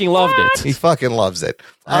 I fucking loved it. He fucking loves it.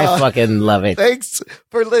 I fucking love it. Thanks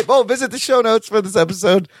for visit the show notes for this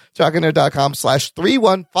episode,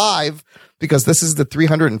 jockandnerd.com/315, because this is the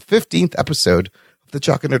 315th episode of the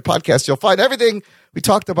Jock and Nerd podcast. You'll find everything we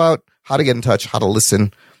talked about, how to get in touch, how to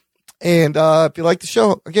listen. And if you like the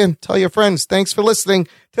show, again, tell your friends. Thanks for listening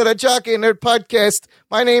to the Jock and Nerd podcast.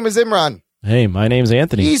 My name is Imran. Hey, my name's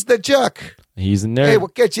Anthony. He's the Jock. He's the nerd. Hey, we'll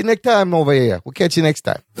catch you next time over here. We'll catch you next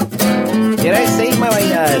time. Did I say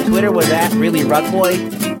my Twitter was at Really Rug Boy?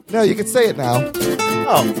 No, you can say it now.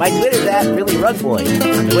 Oh, my Twitter's at Really Rug Boy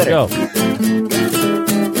on Twitter. Go. I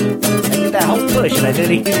did that whole push and I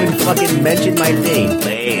didn't even fucking mention my name.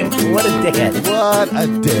 Lame. What a dickhead. What a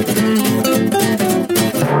dick.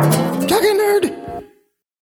 Jock and Nerd.